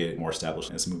MJ, who get more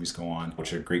established as movies go on,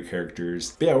 which are great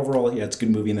characters. But yeah, overall, yeah, it's a good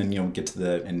movie. And then, you know, get to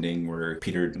the ending where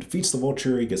Peter defeats the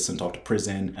Vulture, he gets sent off to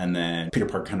prison, and then Peter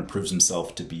Parker kind of proves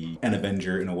himself to be an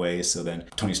Avenger in a way. So then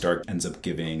Tony Stark ends up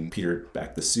giving Peter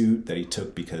back the suit that he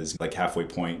took, because like halfway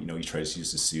point, you know, he tries to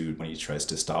use the suit when he tries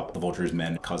to stop the Vulture's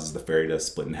men, causes the ferry to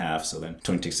split in half. So then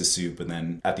Tony takes the suit, but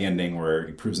then at the ending where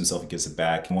he proves himself, he gives it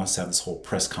back. He wants to have this whole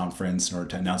press conference in order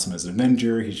to announce him as an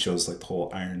Avenger. He shows like the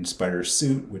whole Iron Spider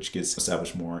suit, which gets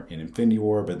established more in Infinity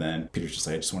War, but then Peter's just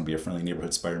like, I just want to be a friendly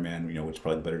neighborhood Spider-Man, you know, which is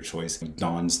probably the better choice. He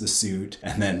dons the suit,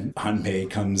 and then Aunt May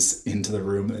comes into the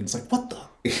room and it's like, what the?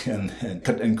 And then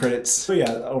cut end credits. So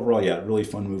yeah, overall, yeah, really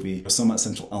fun movie. Some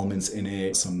essential elements in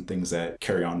it, some things that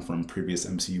carry on from previous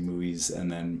MCU movies,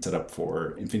 and then set up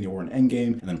for Infinity War and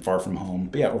Endgame, and then Far From Home.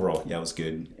 But yeah, overall, yeah, it was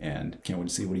good, and can't wait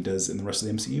to see what he does in the rest of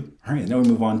the MCU. All right, now we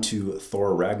move on to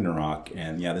Thor Ragnarok,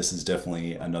 and yeah, this is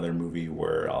definitely another movie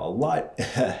where a lot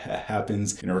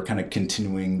happens. You know, we're kind of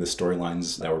continuing the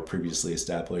storylines that were previously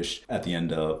established at the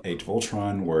end of Age of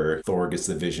Ultron, where Thor gets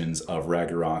the visions of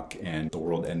Ragnarok and the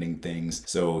world-ending things.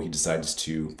 So he decides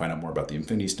to find out more about the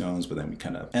Infinity Stones, but then we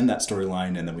kind of end that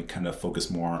storyline, and then we kind of focus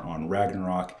more on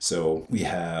Ragnarok. So we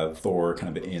have Thor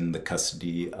kind of in the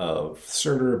custody of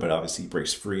Surtur, but obviously he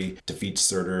breaks free, defeats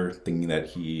Surtur, thinking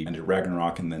that he ended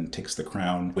Ragnarok, and then takes the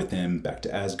crown with him back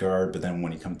to Asgard. But then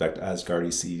when he comes back to Asgard,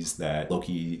 he sees that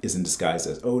Loki is in disguise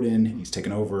as Odin. He's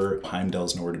taken over.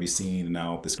 Heimdall's nowhere to be seen, and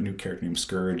now this new character named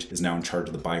Scourge is now in charge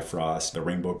of the Bifrost, the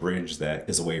Rainbow Bridge that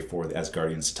is a way for the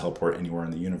Asgardians to teleport anywhere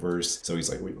in the universe. So he's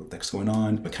like, wait, what the heck's going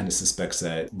on? But kind of suspects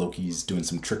that Loki's doing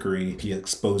some trickery. He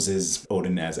exposes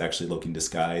Odin as actually Loki in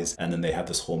disguise, and then they have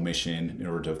this whole mission in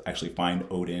order to actually find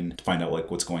Odin, to find out like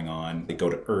what's going on. They go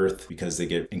to Earth because they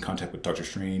get in contact with Doctor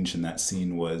Strange, and that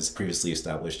scene was previously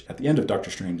established at the end of Doctor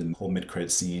Strange in the whole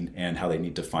mid-credit scene, and how they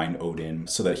need to find Odin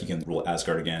so that he can rule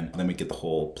Asgard again. And then we get the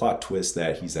whole plot twist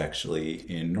that he's actually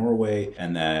in Norway,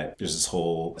 and that there's this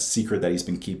whole secret that he's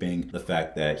been keeping, the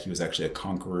fact that he was actually a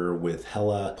conqueror with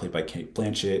Hela, played by Kate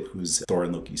Cate Blanchett, who's Thor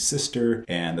and Loki's sister,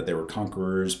 and that they were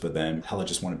conquerors, but then Hela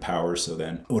just wanted power, so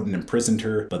then Odin imprisoned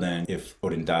her, but then if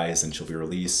Odin dies, then she'll be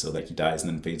released, so that he dies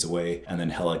and then fades away, and then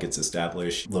Hela gets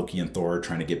established. Loki and Thor are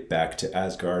trying to get back to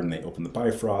Asgard, and they open the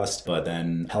Bifrost, but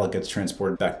then Hela gets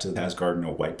transported back to Asgard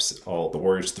and wipes all the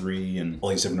Warriors 3 and all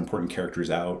these different important characters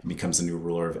out, and becomes the new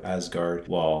ruler of Asgard,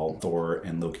 while Thor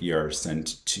and Loki are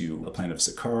sent to the planet of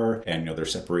Sakaar, and they're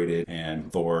separated,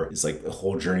 and Thor is like, the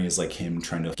whole journey is like him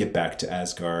trying to get back to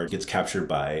Asgard, gets captured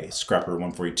by Scrapper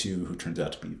 142, who turns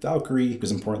out to be Valkyrie,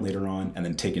 who's important later on, and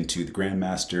then taken to the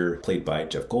Grandmaster, played by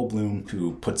Jeff Goldblum,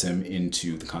 who puts him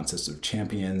into the contest of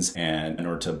champions, and in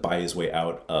order to buy his way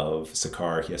out of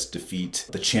Sakaar, he has to defeat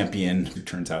the champion, who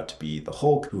turns out to be the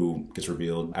Hulk, who gets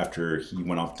revealed after he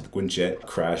went off to the Quinjet,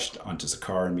 crashed onto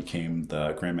Sakaar, and became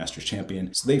the Grandmaster's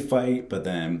champion. So they fight, but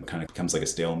then kind of becomes like a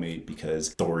stalemate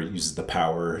because Thor uses the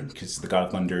power, because the God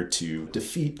of Thunder, to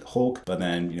defeat Hulk, but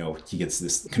then, he gets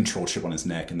this control chip on his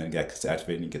neck, and then gets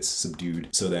activated and he gets subdued.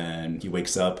 So then he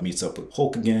wakes up, meets up with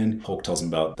Hulk again. Hulk tells him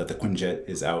about that the Quinjet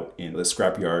is out in the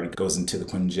scrapyard, goes into the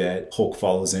Quinjet. Hulk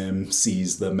follows him,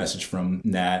 sees the message from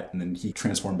Nat, and then he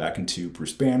transforms back into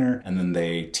Bruce Banner, and then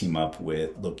they team up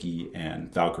with Loki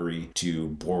and Valkyrie to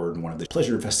board one of the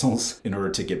pleasure vessels in order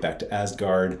to get back to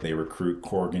Asgard. They recruit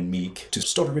Korg and Meek to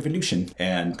start a revolution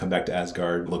and come back to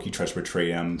Asgard. Loki tries to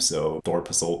betray him, so Thor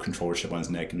puts the whole controller chip on his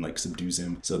neck and subdues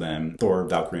him. So then Thor,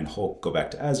 Valkyrie, and Hulk go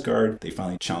back to Asgard. They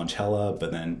finally challenge Hela,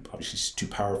 but then obviously she's too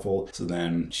powerful, so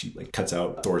then she cuts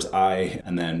out Thor's eye,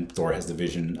 and then Thor has the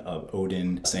vision of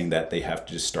Odin saying that they have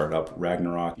to just start up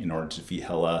Ragnarok in order to defeat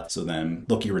Hela. So then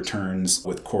Loki returns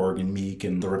with Korg and Meek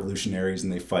and the revolutionaries,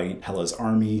 and they fight Hela's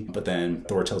army, but then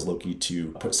Thor tells Loki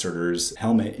to put Surtur's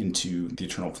helmet into the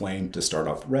eternal flame to start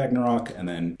off Ragnarok, and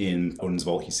then in Odin's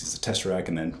vault he sees the Tesseract,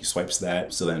 and then he swipes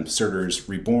that. So then Surtur's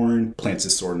reborn, plants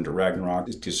his sword into Ragnarok,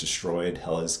 it gets destroyed,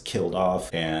 Hela's killed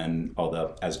off, and all the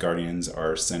Asgardians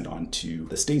are sent onto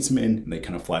the Statesman, and they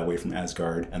kind of fly away from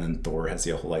Asgard, and then Thor has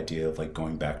the whole idea of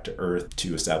going back to Earth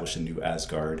to establish a new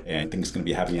Asgard, and I think it's going to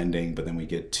be a happy ending. But then we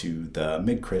get to the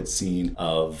mid-credit scene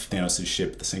of Thanos'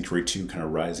 ship, the Sanctuary 2, kind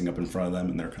of rising up in front of them,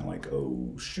 and they're kind of like,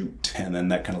 oh shoot, and then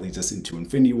that kind of leads us into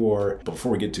Infinity War. But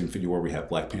before we get to Infinity War, we have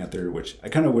Black Panther, which I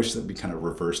kind of wish that we kind of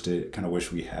reversed it. I kind of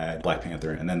wish we had Black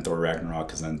Panther and then Thor Ragnarok,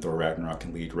 because then Thor Ragnarok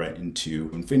can lead right into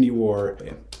Infinity War. But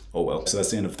yeah, oh well. So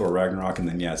that's the end of Thor Ragnarok, and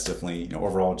then yeah, it's definitely,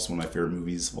 overall just one of my favorite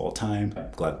movies of all time.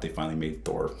 I'm glad they finally made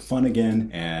Thor fun again,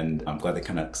 and I'm glad they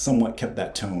kind of somewhat kept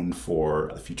that tone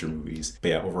for the future movies. But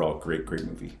yeah, overall, great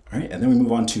movie. All right, and then we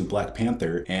move on to Black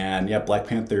Panther, and yeah, Black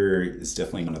Panther is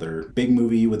definitely another big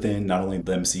movie within not only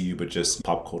the MCU, but just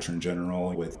pop culture in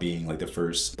general, with being the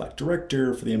first Black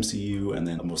director for the MCU, and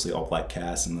then mostly all Black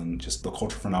cast, and then just the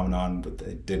culture phenomenon that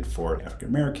it did for African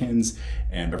Americans,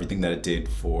 and everything that it did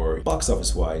for box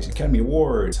office wise, Academy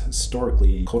Awards,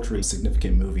 historically, culturally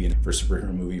significant movie, and first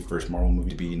superhero movie, first Marvel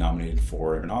movie to be nominated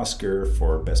for an Oscar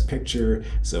for Best Picture.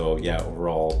 So yeah,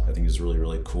 overall, I think it's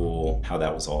really cool how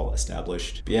that was all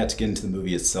established. But yeah, to get into the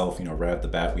movie itself, right off the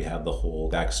bat, we have the whole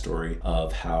backstory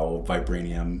of how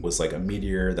vibranium was like a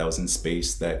meteor that was in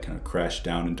space that kind of crashed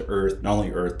down into Earth, not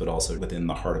only Earth, but also within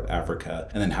the heart of Africa,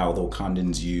 and then how the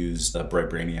Wakandans used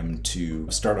vibranium to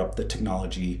start up the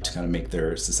technology to kind of make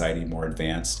their society more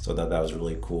advanced. So that was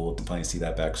really cool to finally see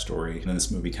that backstory. And then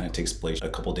this movie kind of takes place a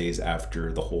couple days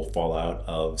after the whole fallout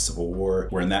of Civil War,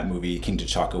 where in that movie, King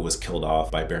T'Chaka was killed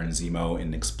off by Baron Zemo in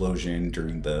an explosion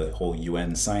during the whole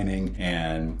UN signing,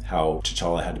 and how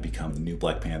T'Challa had to become the new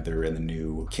Black Panther and the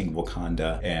new King of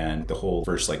Wakanda. And the whole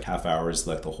first half hour is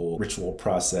the whole ritual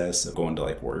process of going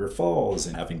to Warrior Falls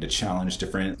and having to challenge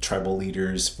different tribal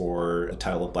leaders for the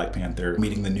title of Black Panther,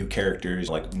 meeting the new characters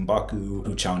like M'Baku,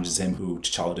 who challenges him, who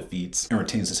T'Challa defeats and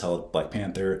retains the title of Black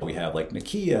Panther. We have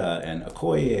Nakia and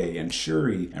Okoye and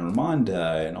Shuri and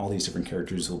Ramonda and all these different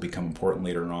characters who will become important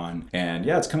later on. And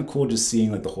yeah, it's kind of cool just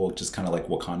seeing the whole just kind of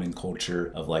Wakandan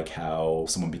culture of how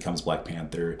someone becomes Black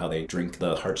Panther, how they drink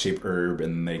the heart-shaped herb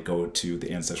and they go to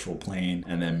the ancestral plane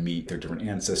and then meet their different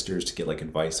ancestors to get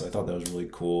advice. So I thought that was really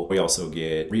cool. We also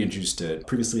get reintroduced to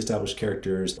previously established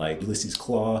characters like Ulysses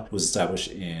Klaue, who was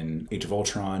established in Age of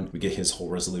Ultron. We get his whole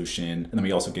resolution, and then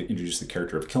we also get introduced to the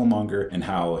character of Killmonger and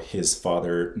how his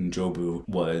father N'Jobu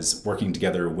was working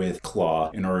together with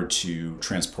Klaue in order to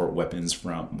transport weapons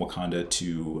from Wakanda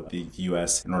to the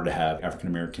US in order to have African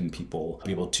American people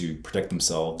be able to protect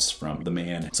themselves from the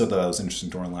man. So I thought that was an interesting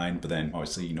storyline. But then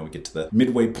obviously, we get to the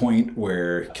midway point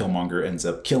where Killmonger ends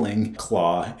up killing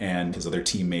Klaue and his other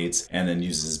teammates, and then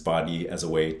uses his body as a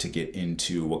way to get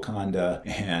into Wakanda,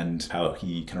 and how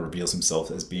he kind of reveals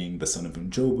himself as being the son of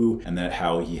N'Jobu, and that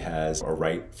how he has a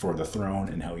right for the throne,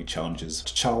 and how he challenges challenges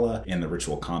T'Challa in the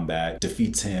ritual combat,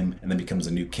 defeats him, and then becomes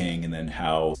a new king, and then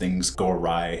how things go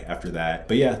awry after that.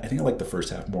 But yeah, I think I like the first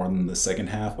half more than the second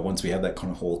half. But once we have that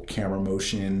kind of whole camera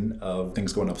motion of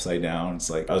things going upside down, it's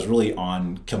like I was really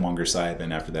on Killmonger's side.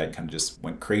 Then after that, kind of just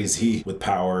went crazy with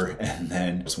power, and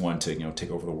then just wanted to, you know,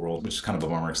 take over the world, which is kind of a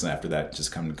bummer. Because after that, it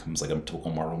just kind of becomes like a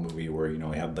typical Marvel movie where, you know,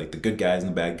 we have like the good guys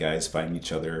and the bad guys fighting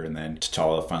each other, and then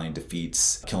T'Challa finally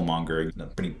defeats Killmonger in a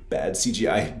pretty bad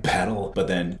CGI battle, but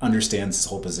then understands his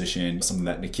whole position. Something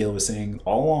that Nikhil was saying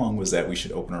all along was that we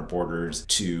should open our borders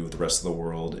to the rest of the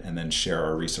world and then share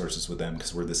our resources with them,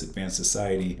 because we're this advanced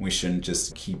society. We shouldn't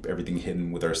just keep everything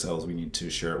hidden with ourselves. We need to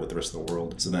share it with the rest of the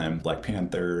world. So then Black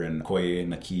Panther and Okoye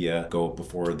and Nakia go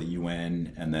before the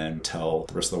UN and then tell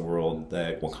the rest of the world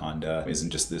that Wakanda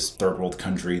isn't just this third world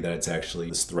country, that it's actually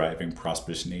this thriving,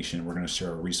 prosperous nation. We're going to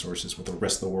share our resources with the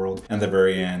rest of the world. And at the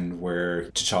very end, where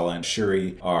T'Challa and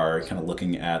Shuri are kind of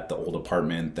looking at the old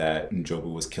apartment that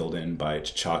N'Jobu was killed in by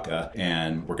T'Chaka,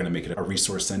 and we're going to make it a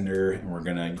resource center, and we're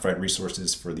going to provide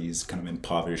resources for these kind of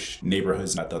impoverished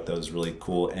neighborhoods. I thought that was really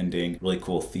cool ending, really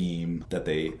cool theme that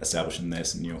they established in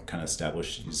this, and, you know, kind of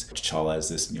established T'Challa as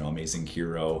this, you know, amazing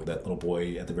hero. That little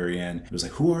boy at the very end, it was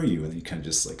like, who are you? And then he kind of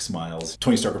just like smiles.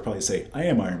 Tony Stark would probably say, I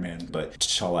am Iron Man, but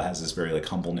T'Challa has this very like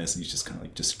humbleness, and he's just kind of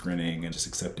like just grinning and just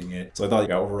accepting it. So I thought,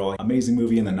 yeah, overall amazing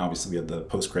movie. And then obviously we had the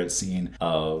post-credit scene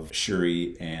of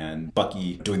Shuri and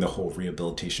Bucky doing the whole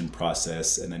rehabilitation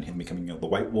process, and then him becoming, you know, the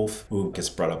White Wolf, who gets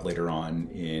brought up later on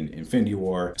in Infinity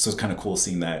War. So it's kind of cool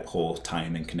seeing that whole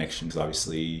tie-in and connection, because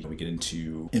obviously we get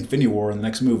into Infinity War in the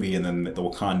next movie, and then the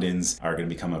Wakandans are going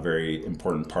to become a very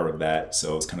important part of that.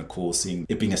 So it's kind of cool seeing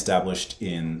it being established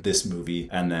in this movie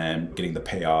and then getting the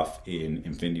payoff in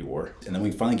Infinity War. And then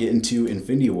we finally get into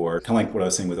Infinity War, kind of like what I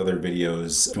was saying with other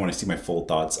videos. If you want to see my full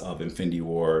thoughts of Infinity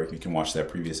War, you can watch that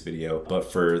previous video.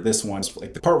 But for this one, it's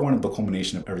like the part one of the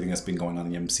culmination of everything that's been going on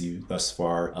in the MCU thus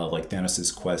far, of like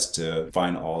Thanos' quest to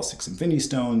find all 6 Infinity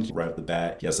Stones. Right off the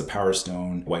bat, he has the Power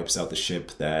Stone, wipes out the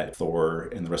ship that Thor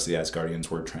and the rest of the Asgardians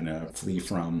were trying to flee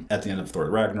from at the end of Thor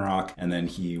Ragnarok, and then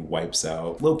he wipes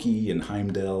out Loki and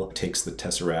Heimdall, takes the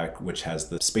Tesseract, which has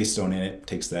the Space Stone in it,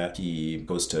 takes that, he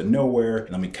goes to nowhere,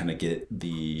 and then we kind of get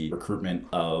the recruitment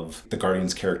of the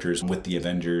Guardians characters with the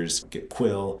Avengers. Get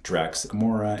Quill, Drax,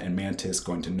 Gamora, and Mantis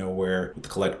going to nowhere with the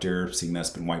Collector, seeing that's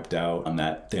been wiped out, on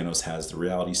that Thanos has the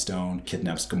Reality Stone,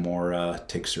 kidnaps Gamora,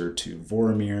 takes her to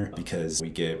Vormir, because we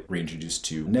get reintroduced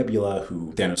to Nebula,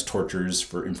 who Thanos tortures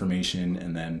for information,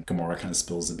 and then Gamora kind of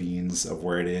spills the beans of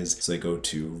where it is. So they go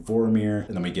to Vormir,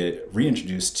 and then we get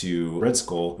reintroduced to Red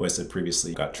Skull, who I said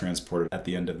previously got transported at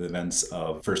the end of the events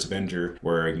of First Avenger,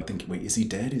 where you think, wait, is he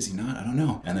dead? Is he not? I don't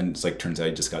know. And then it's like, turns out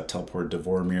he just got teleported to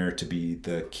Vormir to be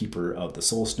the keeper of the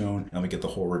Soul Stone. And we get the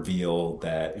whole reveal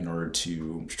that in order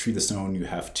to retrieve the stone, you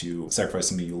have to sacrifice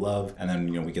somebody you love. And then,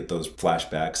 you know, we get those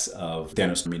flashbacks of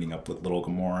Thanos meeting up with little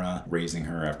Gamora, raising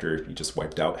her after he just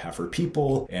wiped out half her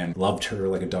people and loved her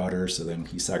like a daughter. So then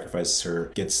he sacrifices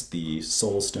her, gets the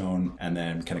Soul Stone, and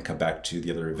then kind of cut back to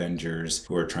the other Avengers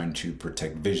who are trying to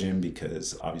protect Vision,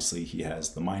 because obviously he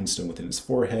has the Mind Stone within his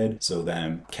forehead. So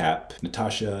then Cap,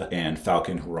 Natasha, and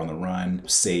Falcon, who are on the run,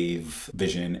 save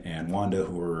Vision and Wanda,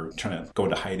 who are trying to go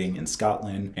into hiding in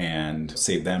Scotland, and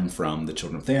save them from the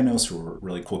Children of Thanos, who are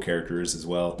really cool characters as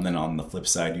well. And then on the flip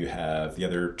side, you have the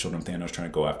other Children of Thanos trying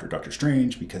to go after Doctor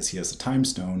Strange because he has the Time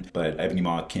Stone, but Ebony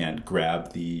Maw can't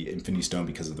grab the Infinity Stone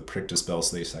because of the Predictive Spell,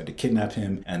 so they decide to kidnap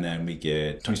him. And then we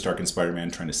get Tony Stark and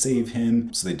Spider-Man trying to save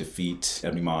him, so they defeat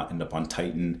Ebony Maw, end up on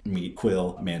Titan, meet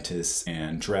Quill, Mantis,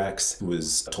 and Drax, who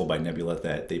was told by Nebula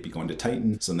that they'd be going to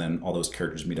Titan. So then all those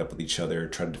characters meet up with each other,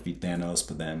 try to defeat Thanos,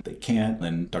 but then they can't.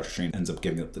 Then Doctor Strange ends up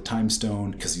giving up the Time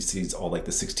Stone because he sees all like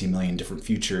the 16 million different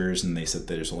futures, and they said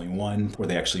there's only one where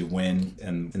they actually win,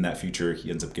 and in that future he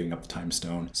ends up giving up the Time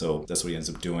Stone. So that's what he ends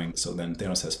up doing. So then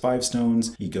Thanos has 5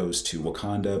 stones. He goes to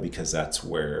Wakanda because that's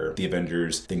where the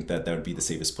Avengers think that would be the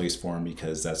safest place for him,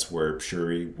 because that's where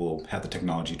Shuri will have the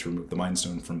technology to remove the Mind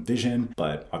Stone from Vision.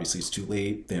 But obviously it's too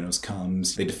late. Thanos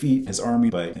comes, they defeat his army,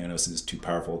 but Thanos is too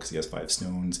powerful because he has 5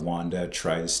 stones. Wanda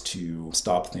tries to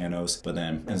stop Thanos, but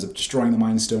then ends up destroying the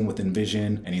Mind Stone within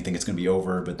Vision, and you think it's going to be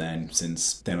over, but then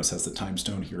since Thanos has the Time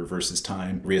Stone, he reverses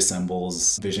time,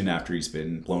 reassembles Vision after he's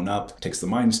been blown up, takes the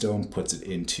Mind Stone, puts it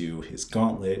into his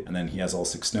gauntlet, and then he has all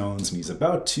 6 stones, and he's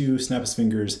about to snap his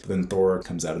fingers, but then Thor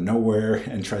comes out of nowhere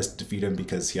and tries to defeat him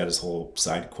because he had his whole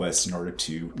side quest in order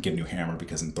to get a new hammer,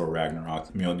 because in Thor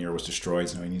Ragnarok, Mjolnir was destroyed,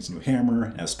 so now he needs a new hammer,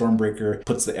 and as Stormbreaker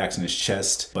puts the axe in his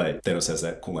chest, but Thanos has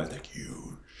that cool line like,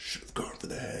 you should have gone for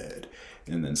the head.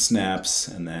 and then snaps,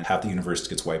 and then half the universe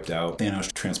gets wiped out.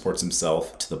 Thanos transports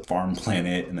himself to the farm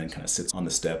planet and then kind of sits on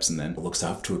the steps and then looks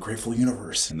out to a grateful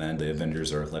universe. And then the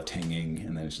Avengers are left hanging,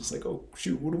 and then it's just like, oh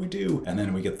shoot, what do we do? And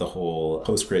then we get the whole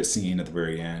post-credit scene at the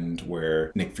very end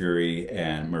where Nick Fury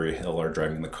and Maria Hill are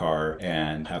driving the car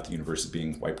and half the universe is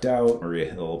being wiped out.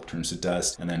 Maria Hill turns to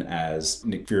dust, and then as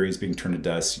Nick Fury is being turned to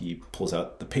dust, he pulls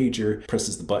out the pager,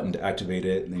 presses the button to activate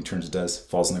it, and then he turns to dust,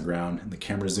 falls on the ground, and the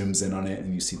camera zooms in on it,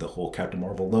 and you see the whole Captain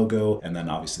Marvel logo, and then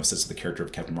obviously sets the character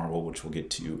of Captain Marvel, which we'll get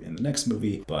to in the next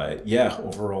movie. But yeah,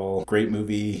 overall, great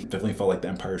movie. Definitely felt like the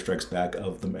Empire Strikes Back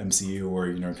of the MCU, where,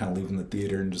 you know, kind of leaving the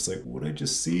theater and just like, what did I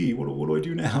just see? What do I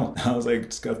do now? I was like,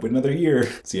 just gotta wait another year.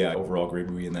 So yeah, overall, great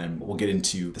movie. And then we'll get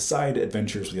into the side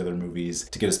adventures with the other movies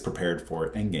to get us prepared for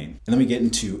Endgame. And then we get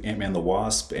into Ant-Man the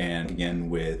Wasp, and again,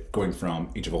 with going from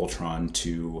Age of Ultron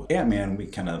to Ant-Man, we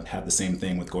kind of have the same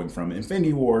thing with going from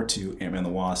Infinity War to Ant-Man the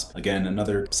Wasp. Again,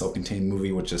 another self-contained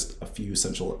movie with just a few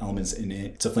essential elements in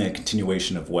it. It's definitely a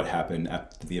continuation of what happened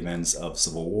after the events of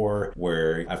Civil War,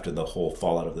 where after the whole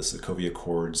fallout of the Sokovia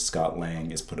Accords, Scott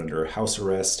Lang is put under house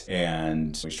arrest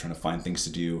and he's trying to find things to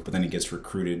do, but then he gets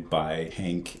recruited by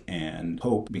Hank and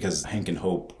Hope, because Hank and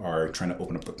Hope are trying to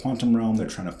open up the quantum realm. They're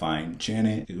trying to find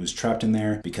Janet, who's trapped in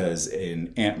there, because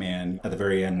in Ant-Man, at the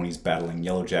very end when he's battling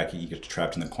Yellow Jacket, he gets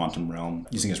trapped in the quantum realm,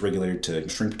 using his regulator to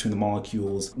shrink between the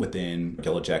molecules within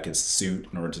Yellow Jacket's suit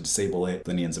in order to disable it.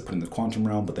 Then he ends up putting the quantum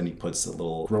realm, but then he puts a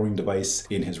little growing device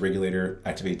in his regulator,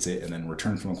 activates it, and then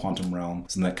returns from the quantum realm.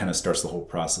 So that kind of starts the whole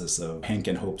process of Hank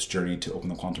and Hope's journey to open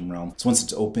the quantum realm. So once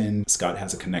it's open, Scott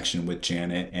has a connection with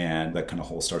Janet, and that kind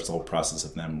of starts the whole process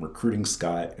of them recruiting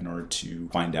Scott in order to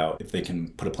find out if they can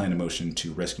put a plan in motion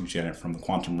to rescue Janet from the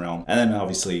quantum realm. And then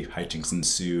obviously hijinks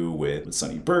ensue with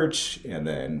Sonny Birch, and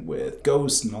then with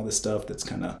Ghost and all this stuff that's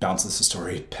kind of bounces the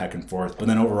story back and forth. But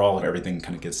then overall, everything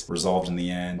kind of gets resolved in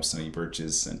the end. Sonny Birch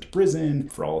is sent to prison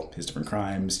for all his different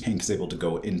crimes. Hank is able to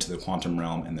go into the quantum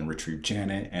realm and then retrieve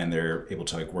Janet, and they're able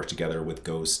to like work together with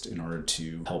Ghost in order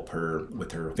to help her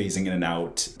with her phasing in and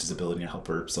out disability and help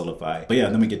her solidify. But yeah,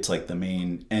 then we get to like the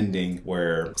main ending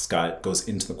where Scott goes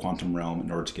into the quantum realm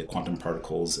in order to get quantum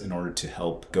particles in order to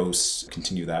help Ghost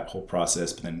continue that whole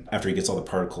process. But then after he gets all the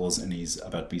particles and he's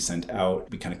about to be sent out,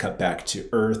 we kind of cut back to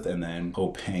Earth, and then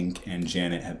Hope, Hank, and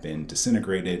Janet have been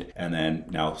disintegrated, and then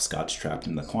now Scott's trapped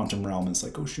in the quantum realm, and it's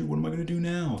like, oh shoot, what am I gonna do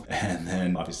now? And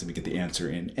then obviously we get the answer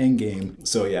in Endgame.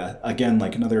 So yeah, again,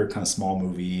 like another kind of small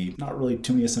movie, not really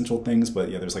too many essential things, but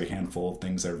yeah, there's like a handful of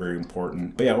things that are very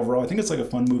important. But yeah, overall, I think it's like a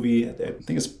fun movie. I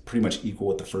think it's pretty much equal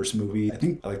with the first movie. I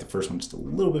think I like the first one just a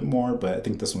little bit more, but I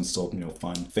think this one's still, you know,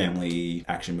 fun family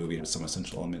action movie with some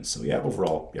essential elements. So yeah,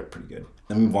 overall, yeah, pretty good.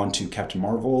 Then we move on to Captain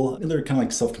Marvel. Another kind of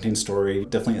like self-contained story.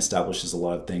 Definitely establishes a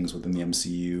lot of things within the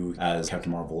MCU, as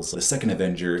Captain Marvel's the second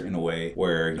Avenger in a way,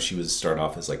 where she was started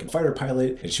off as like a fighter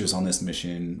pilot, and she was on this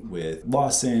mission with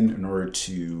Lawson in order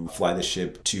to fly the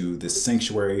ship to this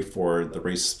sanctuary for the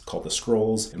race called the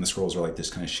Skrulls. And the Skrulls are like this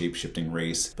kind of shape-shifting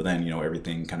race, but then, you know,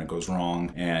 everything kind of goes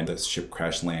wrong and the ship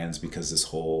crash lands because this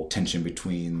whole tension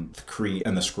between the Kree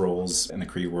and the Skrulls, and the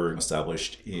Kree were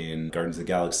established in Guardians of the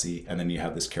Galaxy. And then you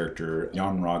have this character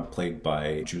Yon-Rogg, played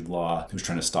by Jude Law, who's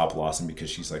trying to stop Lawson because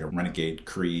she's like a renegade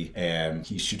Kree, and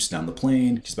he shoots down the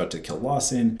plane. She's about to kill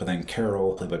Lawson, but then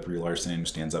Carol, played by Brie Larson,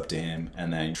 stands up to him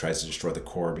and then tries to destroy the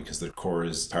core, because the core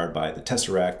is powered by the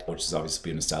Tesseract, which has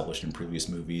obviously been established in previous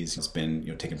movies. It's been,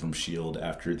 you know, taken from S.H.I.E.L.D.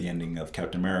 after the ending of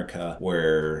Captain America,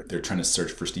 where they're trying to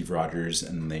search for Steve Rogers,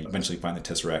 and they eventually find the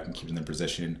Tesseract and keep it in their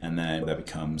possession. And then that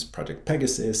becomes Project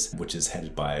Pegasus, which is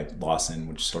headed by Lawson,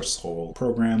 which starts this whole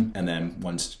program. And then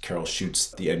once Carol shoots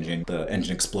the engine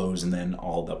explodes, and then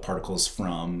all the particles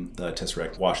from the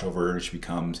Tesseract wash over. She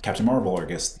becomes Captain Marvel, or I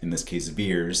guess in this case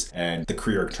Veers, and the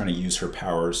Kree are trying to use her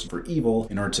powers for evil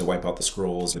in order to wipe out the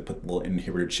Skrulls. They put the little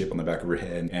inhibitor chip on the back of her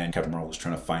head, and Captain Marvel is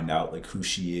trying to find out like who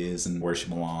she is and where she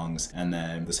belongs. And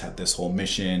then this whole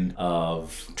mission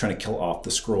of trying to kill off the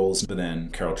Skrulls, but then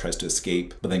Carol tries to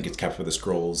escape, but then gets captured by the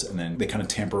Skrulls, and then they kind of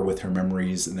tamper with her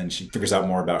memories, and then she figures out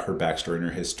more about her backstory and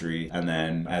her history. And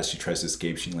then as she tries to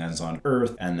escape, she lands on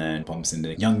Earth and then bumps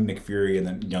into young Nick Fury and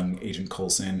then young Agent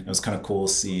Coulson. It was kind of cool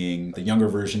seeing the younger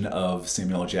version of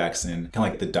Samuel L. Jackson, kind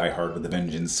of like the Die Hard with a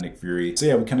Vengeance Nick Fury. So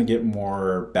yeah, we kind of get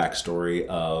more backstory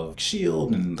of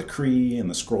S.H.I.E.L.D. and the Kree and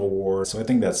the Skrull War. So I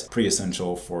think that's pretty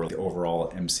essential for the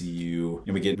overall MCU.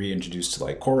 And we get reintroduced to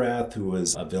like Korath, who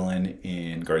was a villain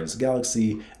in Guardians of the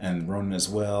Galaxy, and Ronan as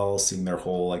well, seeing their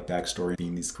whole like backstory,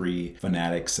 being these Kree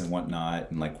fanatics and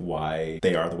whatnot, and like why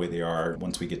they are the way they are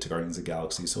once we get to Guardians of the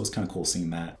Galaxy. So it's kind of cool seeing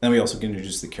that. Then we also get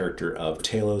introduced to the character of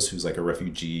Talos, who's like a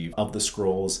refugee of the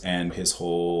Skrulls, and his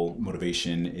whole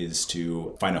motivation is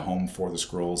to find a home for the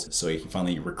Skrulls. So he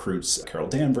finally recruits Carol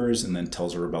Danvers and then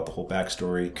tells her about the whole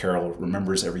backstory. Carol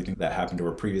remembers everything that happened to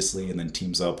her previously and then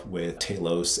teams up with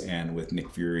Talos and with Nick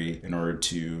Fury in order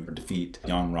to defeat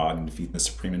Yon-Rogg and defeat the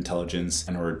Supreme Intelligence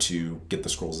in order to get the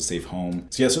Skrulls a safe home.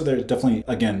 So yeah, so there are definitely,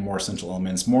 again, more essential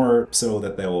elements, more so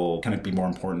that they will kind of be more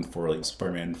important for like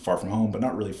Spider-Man Far From Home, but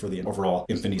not really for the overall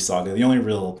Infinity Saga. The only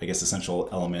real, I guess, essential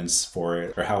elements for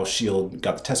it are how S.H.I.E.L.D.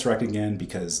 got the Tesseract again,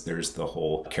 because there's the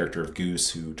whole character of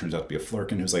Goose, who turns out to be a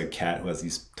Flurkin, who's like a cat who has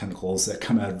these tentacles that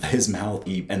come out of his mouth.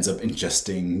 He ends up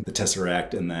ingesting the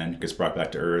Tesseract and then gets brought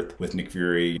back to Earth. With Nick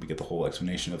Fury, we get the whole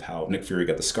explanation of how Nick Fury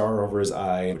got the scar over his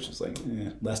eye, which is like,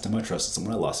 last time I trusted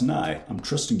someone, I lost an eye. I'm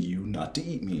trusting you not to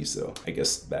eat me. So I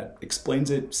guess that explains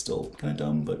it. Still kind of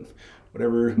dumb, but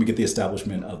whatever. We get the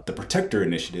establishment of the Protector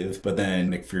Initiative, but then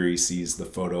Nick Fury sees the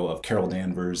photo of Carol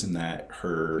Danvers and that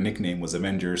her nickname was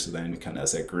Avenger, so then kind of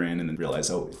has that grin and then realize,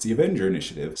 oh, it's the Avenger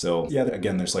Initiative. So yeah,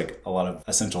 again, there's like a lot of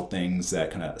essential things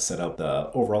that kind of set up the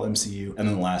overall MCU. And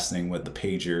then the last thing with the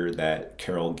pager that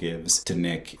Carol gives to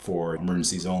Nick for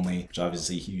emergencies only, which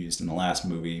obviously he used in the last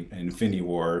movie, Infinity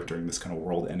War, during this kind of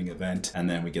world-ending event. And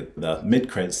then we get the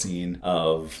mid-credit scene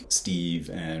of Steve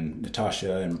and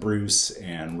Natasha and Bruce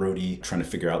and Rhodey trying to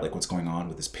figure out like what's going on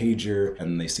with this pager,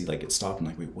 and they see like it stopped and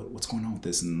like, wait, what's going on with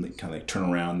this? And they kind of like turn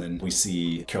around, then we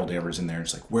see Carol Danvers in there and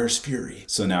it's like, where's Fury?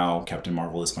 So now Captain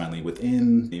Marvel is finally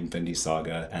within the Infinity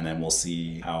Saga, and then we'll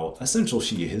see how essential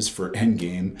she is for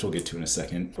Endgame, which we'll get to in a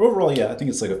second. But overall, yeah, I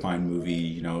think it's like a fine movie.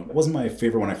 You know, it wasn't my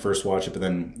favorite when I first watched it, but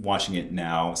then watching it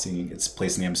now, seeing its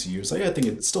place in the MCU, it's like, I think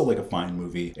it's still like a fine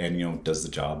movie and, you know, does the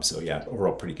job. So yeah,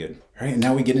 overall pretty good. All right, and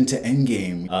now we get into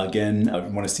Endgame. Again, if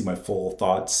you want to see my full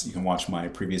thoughts, you can watch my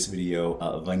previous video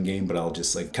of Endgame, but I'll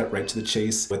just like cut right to the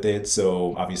chase with it.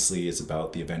 So obviously it's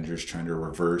about the Avengers trying to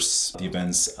reverse the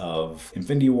events of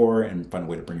Infinity War and find a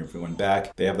way to bring everyone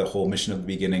back. They have that whole mission at the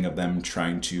beginning of them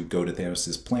trying to go to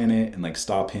Thanos' planet and like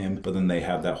stop him, but then they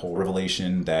have that whole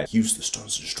revelation that use the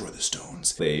stones to destroy the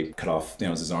stones. They cut off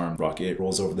Thanos' arm, Rocket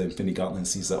rolls over the Infinity Gauntlet and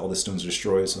sees that all the stones are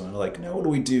destroyed, so they're like, no, what do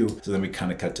we do? So then we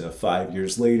kind of cut to 5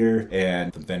 years later,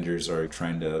 and the Avengers are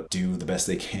trying to do the best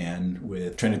they can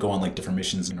with trying to go on like different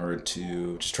missions in order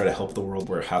to just try to help the world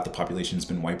where half the population's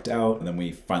been wiped out. And then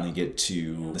we finally get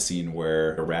to the scene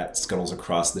where a rat scuttles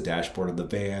across the dashboard of the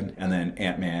van, and then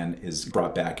Ant-Man is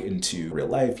brought back into real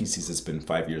life. He sees it's been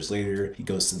 5 years later. He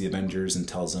goes to the Avengers and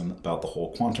tells them about the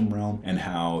whole quantum realm and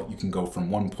how you can go from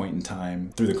one point in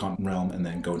time through the quantum realm and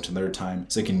then go into another time.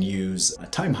 So they can use a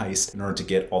time heist in order to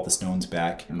get all the stones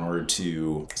back, in order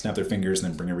to snap their fingers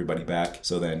and then bring everybody back.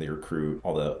 So then they recruit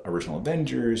all the original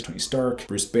Avengers, Tony Stark,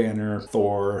 Bruce Banner,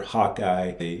 Thor,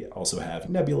 Hawkeye. They also have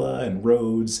Nebula and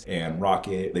Rhodes and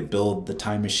Rocket. They build the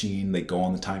time machine, they go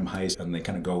on the time heist, and they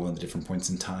kind of go on the different points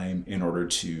in time in order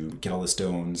to get all the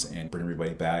stones and bring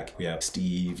everybody back. We have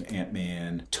Steve,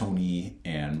 Ant-Man, Tony,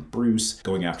 and Bruce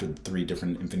going after the 3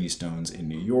 different Infinity Stones in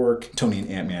New York. Tony and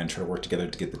Ant-Man try to work together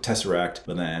to get the Tesseract,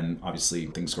 but then obviously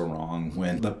things go wrong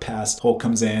when the past Hulk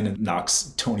comes in and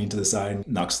knocks Tony to the side,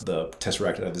 knocks the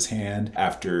Tesseract out of his hand.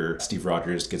 After Steve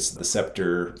Rogers gets the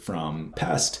scepter from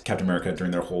past Captain America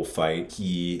during their whole fight,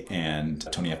 he and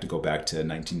Tony have to go back to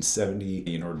 1970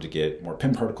 in order to get more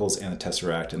Pym particles and the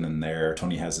Tesseract. And then there,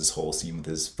 Tony has this whole scene with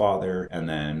his father, and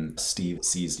then Steve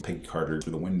sees Peggy Carter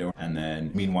through the window. And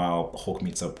then meanwhile, Hulk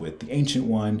meets up with the Ancient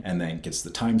One and then gets the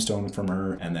Time Stone from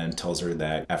her, and then tells her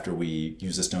that after we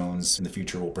use the stones in the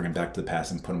future, we'll bring them back to the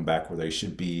past and put them back where they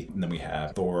should be. And then we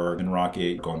have Thor and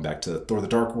Rocket going back to Thor the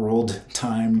Dark World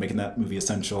time, making that movie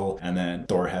essential. And then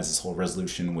Thor has this whole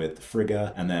resolution with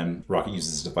Frigga, and then Rocket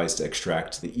uses a device to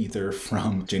extract the ether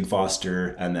from Jane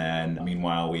Foster. And then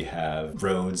meanwhile, we have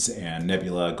Rhodes and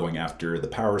Nebula going after the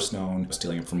Power Stone,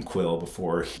 stealing it from Quill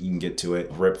before he can get to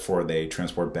it. Right before they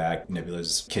transport back,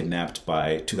 Nebula's kidnapped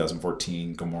by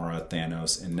 2014, Gamora,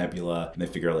 Thanos, and Nebula, and they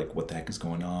figure out like what the heck is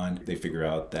going on. They figure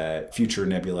out that future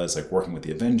Nebula is like working with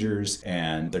the Avengers,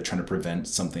 and they're trying to prevent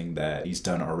something that he's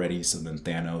done already. So then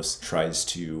Thanos tries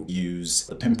to use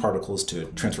the Pym particles to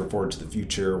transfer forward to the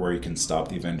future, where he can stop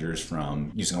the Avengers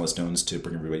from using all the stones to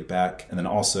bring everybody back. And then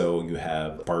also you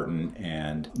have Barton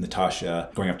and Natasha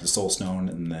going after the Soul Stone,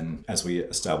 and then as we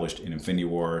established in Infinity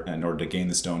War, in order to gain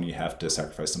the stone, you have to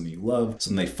sacrifice something you love. So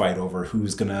then they fight over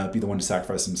who's gonna be the one to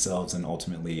sacrifice themselves, and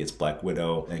ultimately it's Black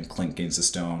Widow, and Clint gains the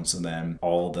stone. So then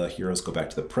all the heroes go back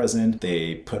to the present.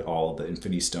 They put all the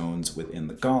Infinity Stones within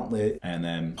the gauntlet, and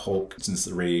then Hulk, since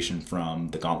the radiation from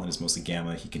the gauntlet is mostly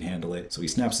gamma, he can handle it. So he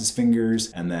snaps his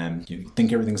fingers, and then you think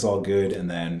think everything's all good, and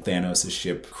then Thanos'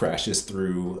 ship crashes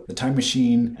through the time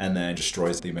machine and then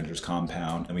destroys the Avengers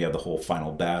compound. And we have the whole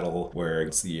final battle where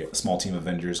it's the small team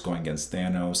Avengers going against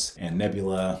Thanos and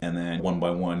Nebula, and then one by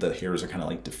one the heroes are kind of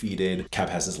like defeated. Cap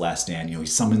has his last stand, he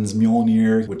summons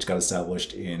Mjolnir, which got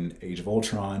established in Age of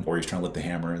Ultron, or he's trying to lift the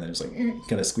hammer and then just like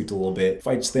kind of squeaked a little bit,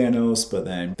 fights Thanos, but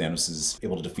then Thanos is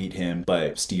able to defeat him,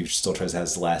 but Steve still tries to have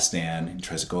his last stand and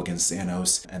tries to go against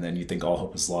Thanos, and then you think all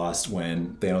hope is lost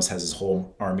when Thanos has his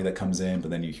whole army that comes in, but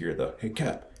then you hear the, "Hey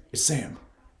Cap, it's Sam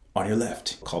on your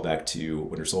left." Call back to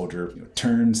Winter Soldier,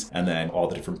 turns, and then all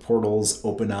the different portals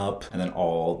open up, and then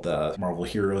all the Marvel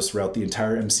heroes throughout the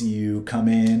entire MCU come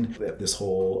in. They have this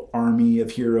whole army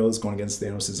of heroes going against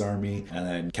Thanos' army, and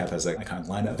then Cap has that iconic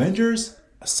line, "Avengers,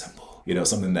 assemble."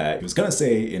 Something that he was gonna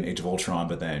say in Age of Ultron,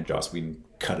 but then Joss Whedon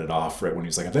cut it off right when he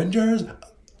was like, "Avengers."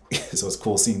 So it's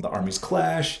cool seeing the armies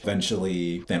clash.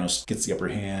 Eventually, Thanos gets the upper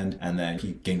hand, and then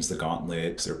he gains the gauntlet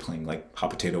because they're playing like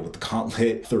hot potato with the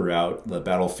gauntlet throughout the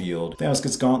battlefield. Thanos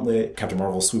gets gauntlet. Captain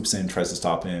Marvel swoops in, tries to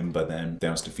stop him, but then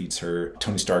Thanos defeats her.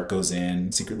 Tony Stark goes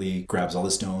in, secretly grabs all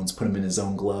the stones, put them in his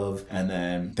own glove, and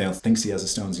then Thanos thinks he has the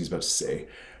stones. He's about to say,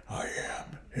 "I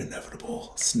am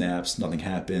inevitable." Snaps, nothing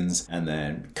happens, and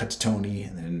then cut to Tony,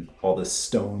 and then all the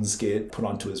stones get put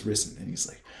onto his wrist, and he's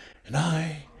like, "And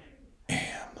I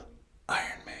am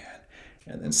Iron Man."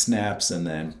 And then snaps, and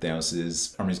then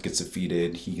Thanos' army gets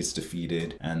defeated, he gets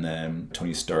defeated, and then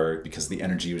Tony Stark, because the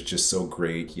energy was just so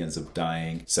great, he ends up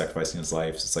dying, sacrificing his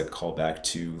life. So it's like a callback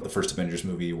to the first Avengers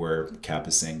movie where Cap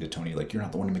is saying to Tony, like, "You're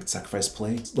not the one to make the sacrifice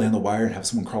play. Lay on the wire and have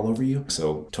someone crawl over you."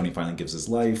 So Tony finally gives his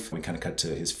life. We kind of cut to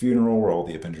his funeral where all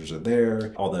the Avengers are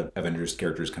there. All the Avengers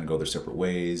characters kind of go their separate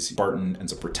ways. Barton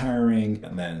ends up retiring,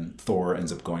 and then Thor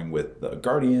ends up going with the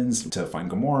Guardians to find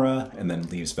Gamora, and then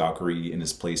leaves Valkyrie in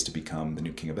his place to become the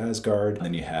new King of Asgard. And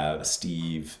then you have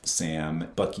Steve, Sam,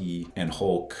 Bucky, and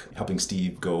Hulk helping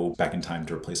Steve go back in time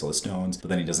to replace all the stones, but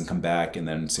then he doesn't come back, and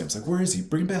then Sam's like, "Where is he?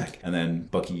 Bring him back." And then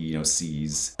Bucky,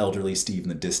 sees elderly Steve in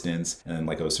the distance, and then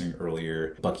like I was saying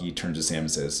earlier, Bucky turns to Sam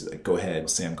and says, "Go ahead."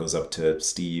 Sam goes up to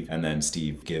Steve, and then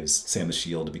Steve gives Sam the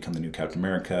shield to become the new Captain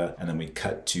America. And then we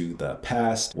cut to the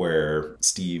past where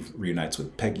Steve reunites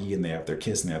with Peggy, and they have their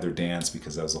kiss and they have their dance,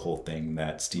 because that was the whole thing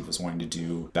that Steve was wanting to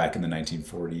do back in the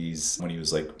 1940s when he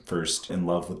was like first in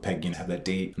love with Peggy and have that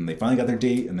date. And they finally got their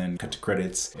date, and then cut to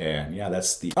credits. And yeah,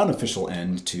 that's the unofficial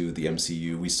end to the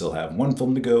MCU. We still have one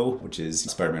film to go, which is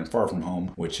Spider-Man Far From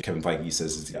Home, which Kevin Feige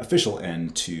says is the official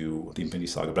end to the Infinity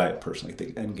Saga, but I personally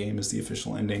think Endgame is the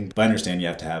official ending. But I understand you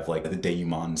have to have like the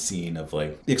denouement scene of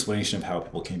like the explanation of how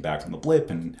people came back from the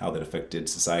blip and how that affected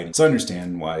society. So I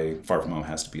understand why Far From Home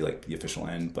has to be like the official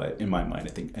end, but in my mind,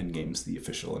 I think Endgame's the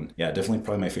official. And yeah, definitely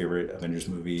probably my favorite Avengers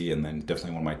movie, and then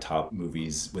definitely one of my top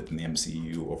movies within the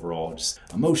MCU overall. Just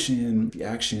emotion, the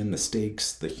action, the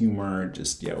stakes, the humor,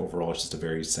 just yeah, overall it's just a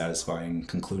very satisfying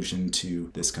conclusion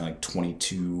to this kind of like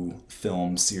 22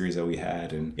 film series that we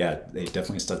had. And yeah, they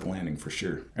definitely stuck the landing for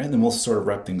sure. All right, and then we'll sort of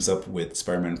wrap things up with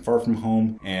Spider-Man Far From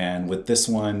Home. And with this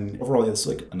one, overall, it's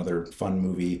like another fun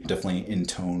movie, definitely in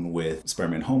tone with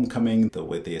Spider-Man Homecoming, the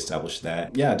way they established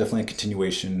that. Yeah, definitely a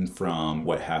continuation from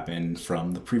what happened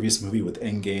from the previous movie with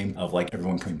Endgame, of like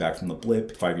everyone coming back from the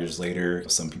blip 5 years later.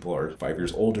 Some people are 5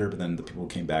 years older, but then the people who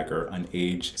came back are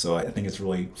unaged. So I think it's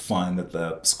really fun that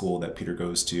the school that Peter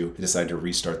goes to decided to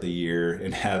restart the year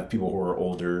and have people who are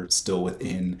older still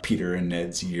within Peter and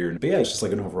Ned's year. But yeah, it's just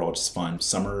like an overall just fun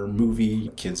summer movie.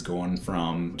 Kids going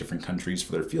from different countries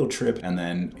for their field trip, and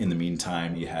then in the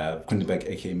meantime you have Quentin Beck,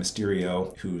 aka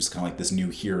Mysterio, who's kind of like this new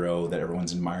hero that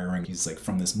everyone's admiring. He's like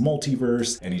from this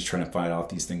multiverse, and he's trying to fight off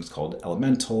these things called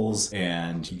elementals,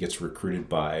 and he gets recruited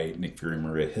by Nick Fury and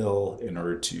Maria Hill in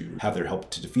order to have their help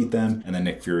to defeat them. And then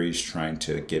Nick Fury's trying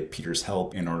to get Peter's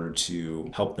help in order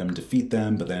to help them defeat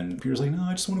them, but then Peter's like, "No,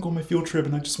 I just want to go on my field trip,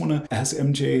 and I just want to ask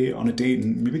MJ on a date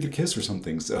and maybe get a kiss or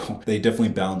something." So they definitely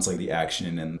balance like the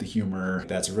action and the humor.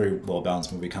 That's a very well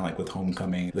balanced movie, kind of like with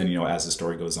Homecoming. Then as the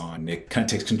story goes on, Nick kind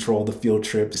of takes control of the field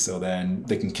trip, so then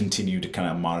they can continue to kind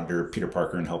of monitor Peter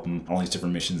Parker and help him on all these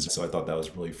different missions. So I thought that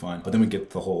was really fun. But then we get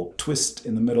the whole twist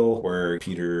in the middle where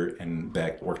Peter and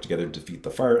Beck work together to defeat the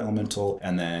fire elemental.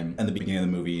 And then in the beginning of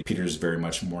the movie, Peter's very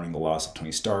much mourning the loss of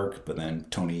Tony Stark, but then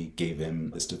Tony gave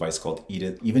him this device called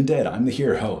Edith, Even Dead, I'm the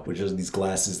Hero, which is these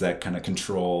glasses that kind of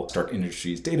control Stark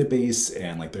Industries database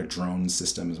and like their drone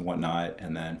systems and whatnot.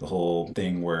 And then the whole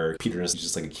thing where Peter is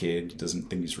just like a kid, he doesn't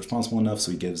think he's responsible enough,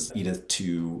 so he gives Edith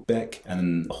to Beck. And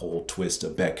then the whole twist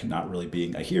of Beck not really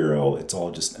being a hero, it's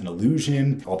all just an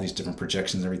illusion, all these different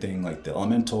projections, everything like the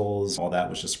elementals, all that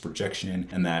was just a projection,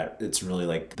 and that it's really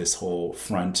like this whole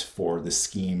front front for the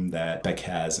scheme that Beck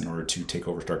has in order to take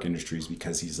over Stark Industries,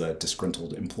 because he's a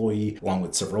disgruntled employee along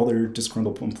with several other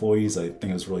disgruntled employees. I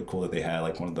think it was really cool that they had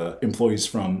like one of the employees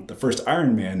from the first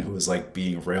Iron Man who was like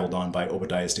being railed on by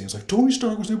Obadiah Stane. It's like, Tony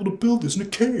Stark was able to build this in a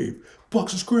cave,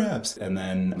 box of scraps. And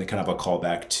then they kind of have a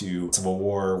callback to Civil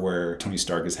War where Tony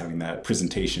Stark is having that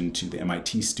presentation to the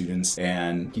MIT students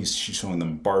and she's showing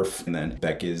them barf, and then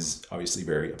Beck is obviously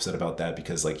very upset about that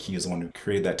because like he is the one who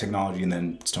created that technology, and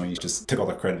then Tony just took all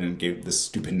the credit and gave this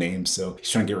stupid name. So he's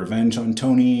trying to get revenge on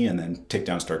Tony and then take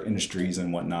down Stark Industries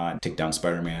and whatnot, take down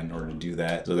Spider-Man in order to do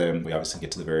that. So then we obviously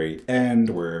get to the very end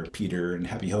where Peter and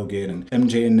Happy Hogan and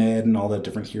MJ and Ned and all the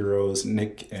different heroes,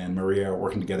 Nick and Maria, are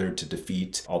working together to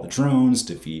defeat all the drones,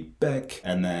 defeat Beck,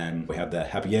 and then we have the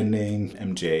happy ending.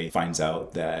 MJ finds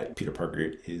out that Peter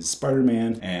Parker is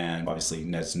Spider-Man, and obviously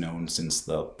Ned's known since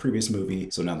the previous movie,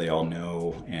 so now they all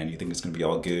know, and you think it's going to be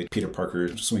all good. Peter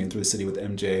Parker swinging through the city with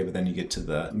MJ, but then you get to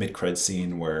the mid-cred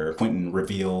scene where Quentin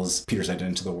reveals Peter's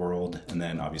identity to the world, and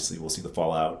then obviously we'll see the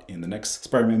fallout in the next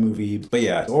Spider-Man movie. But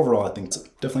yeah, overall I think it's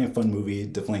definitely a fun movie,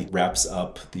 definitely wraps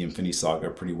up the Infinity Saga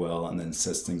pretty well, and then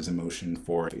sets things in motion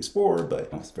for Phase 4, but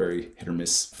it's very hit or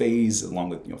miss phase, along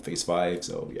with Phase 5,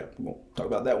 so yeah, we won't talk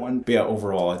about that one. But yeah,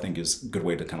 overall I think is a good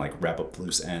way to kind of like wrap up the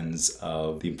loose ends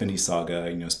of the Infinity Saga,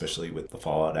 especially with the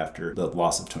fallout after the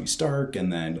loss of Tony Stark,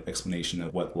 and then explanation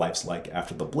of what life's like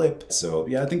after the blip. So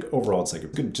yeah, I think overall it's like a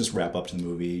good just wrap up to the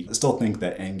movie. I still think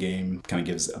that Endgame kind of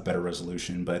gives a better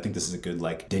resolution, but I think this is a good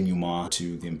like denouement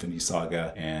to the Infinity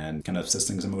Saga and kind of sets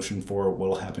things in motion for what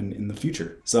will happen in the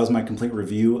future. So that was my complete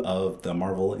review of the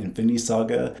Marvel Infinity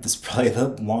Saga. This is probably the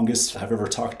longest I've ever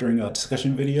talked during a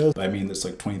discussion video, but I mean there's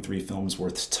like 23 films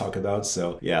worth to talk about,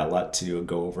 so yeah, a lot to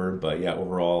go over. But yeah,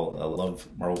 overall I love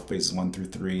Marvel Phases 1 through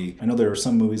 3. I know there are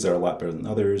some movies that are a lot better than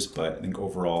others, but I think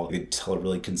overall they tell a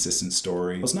really consistent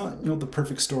story. It's not the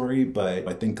perfect story, but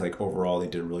I think like overall they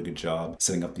did a really good job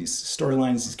setting up these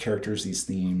storylines, these characters, these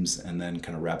themes, and then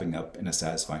kind of wrapping up in a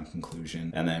satisfying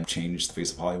conclusion, and then changed the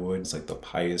face of Hollywood. It's like the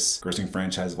highest grossing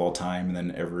franchise of all time, and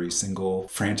then every single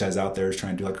franchise out there is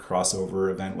trying to do like a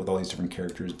crossover event with all these different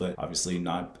characters, but obviously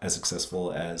not as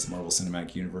successful as Marvel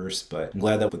Cinematic Universe. But I'm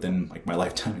glad that within like my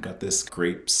lifetime I got this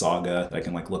great saga that I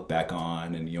can like look back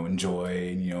on and enjoy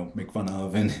and make fun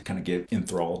of and kind of get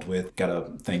enthralled with.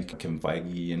 Gotta thank Kevin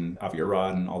Feige and Avi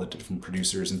Arad and all the different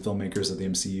producers and filmmakers of the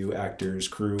MCU, actors,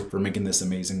 crew, for making this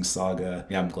amazing saga.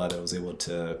 Yeah, I'm glad I was able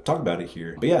to talk about it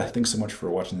here. But yeah, thanks so much for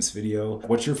watching this video.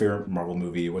 What's your favorite Marvel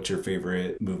movie? What's your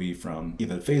favorite movie from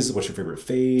either the phases? What's your favorite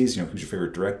phase? Who's your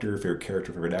favorite director, favorite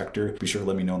character, favorite actor? Be sure to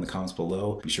let me know in the comments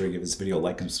below. Be sure to give this video a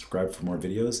like and subscribe for more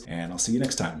videos, and I'll see you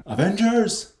next time.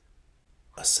 Avengers!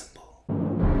 Assemble.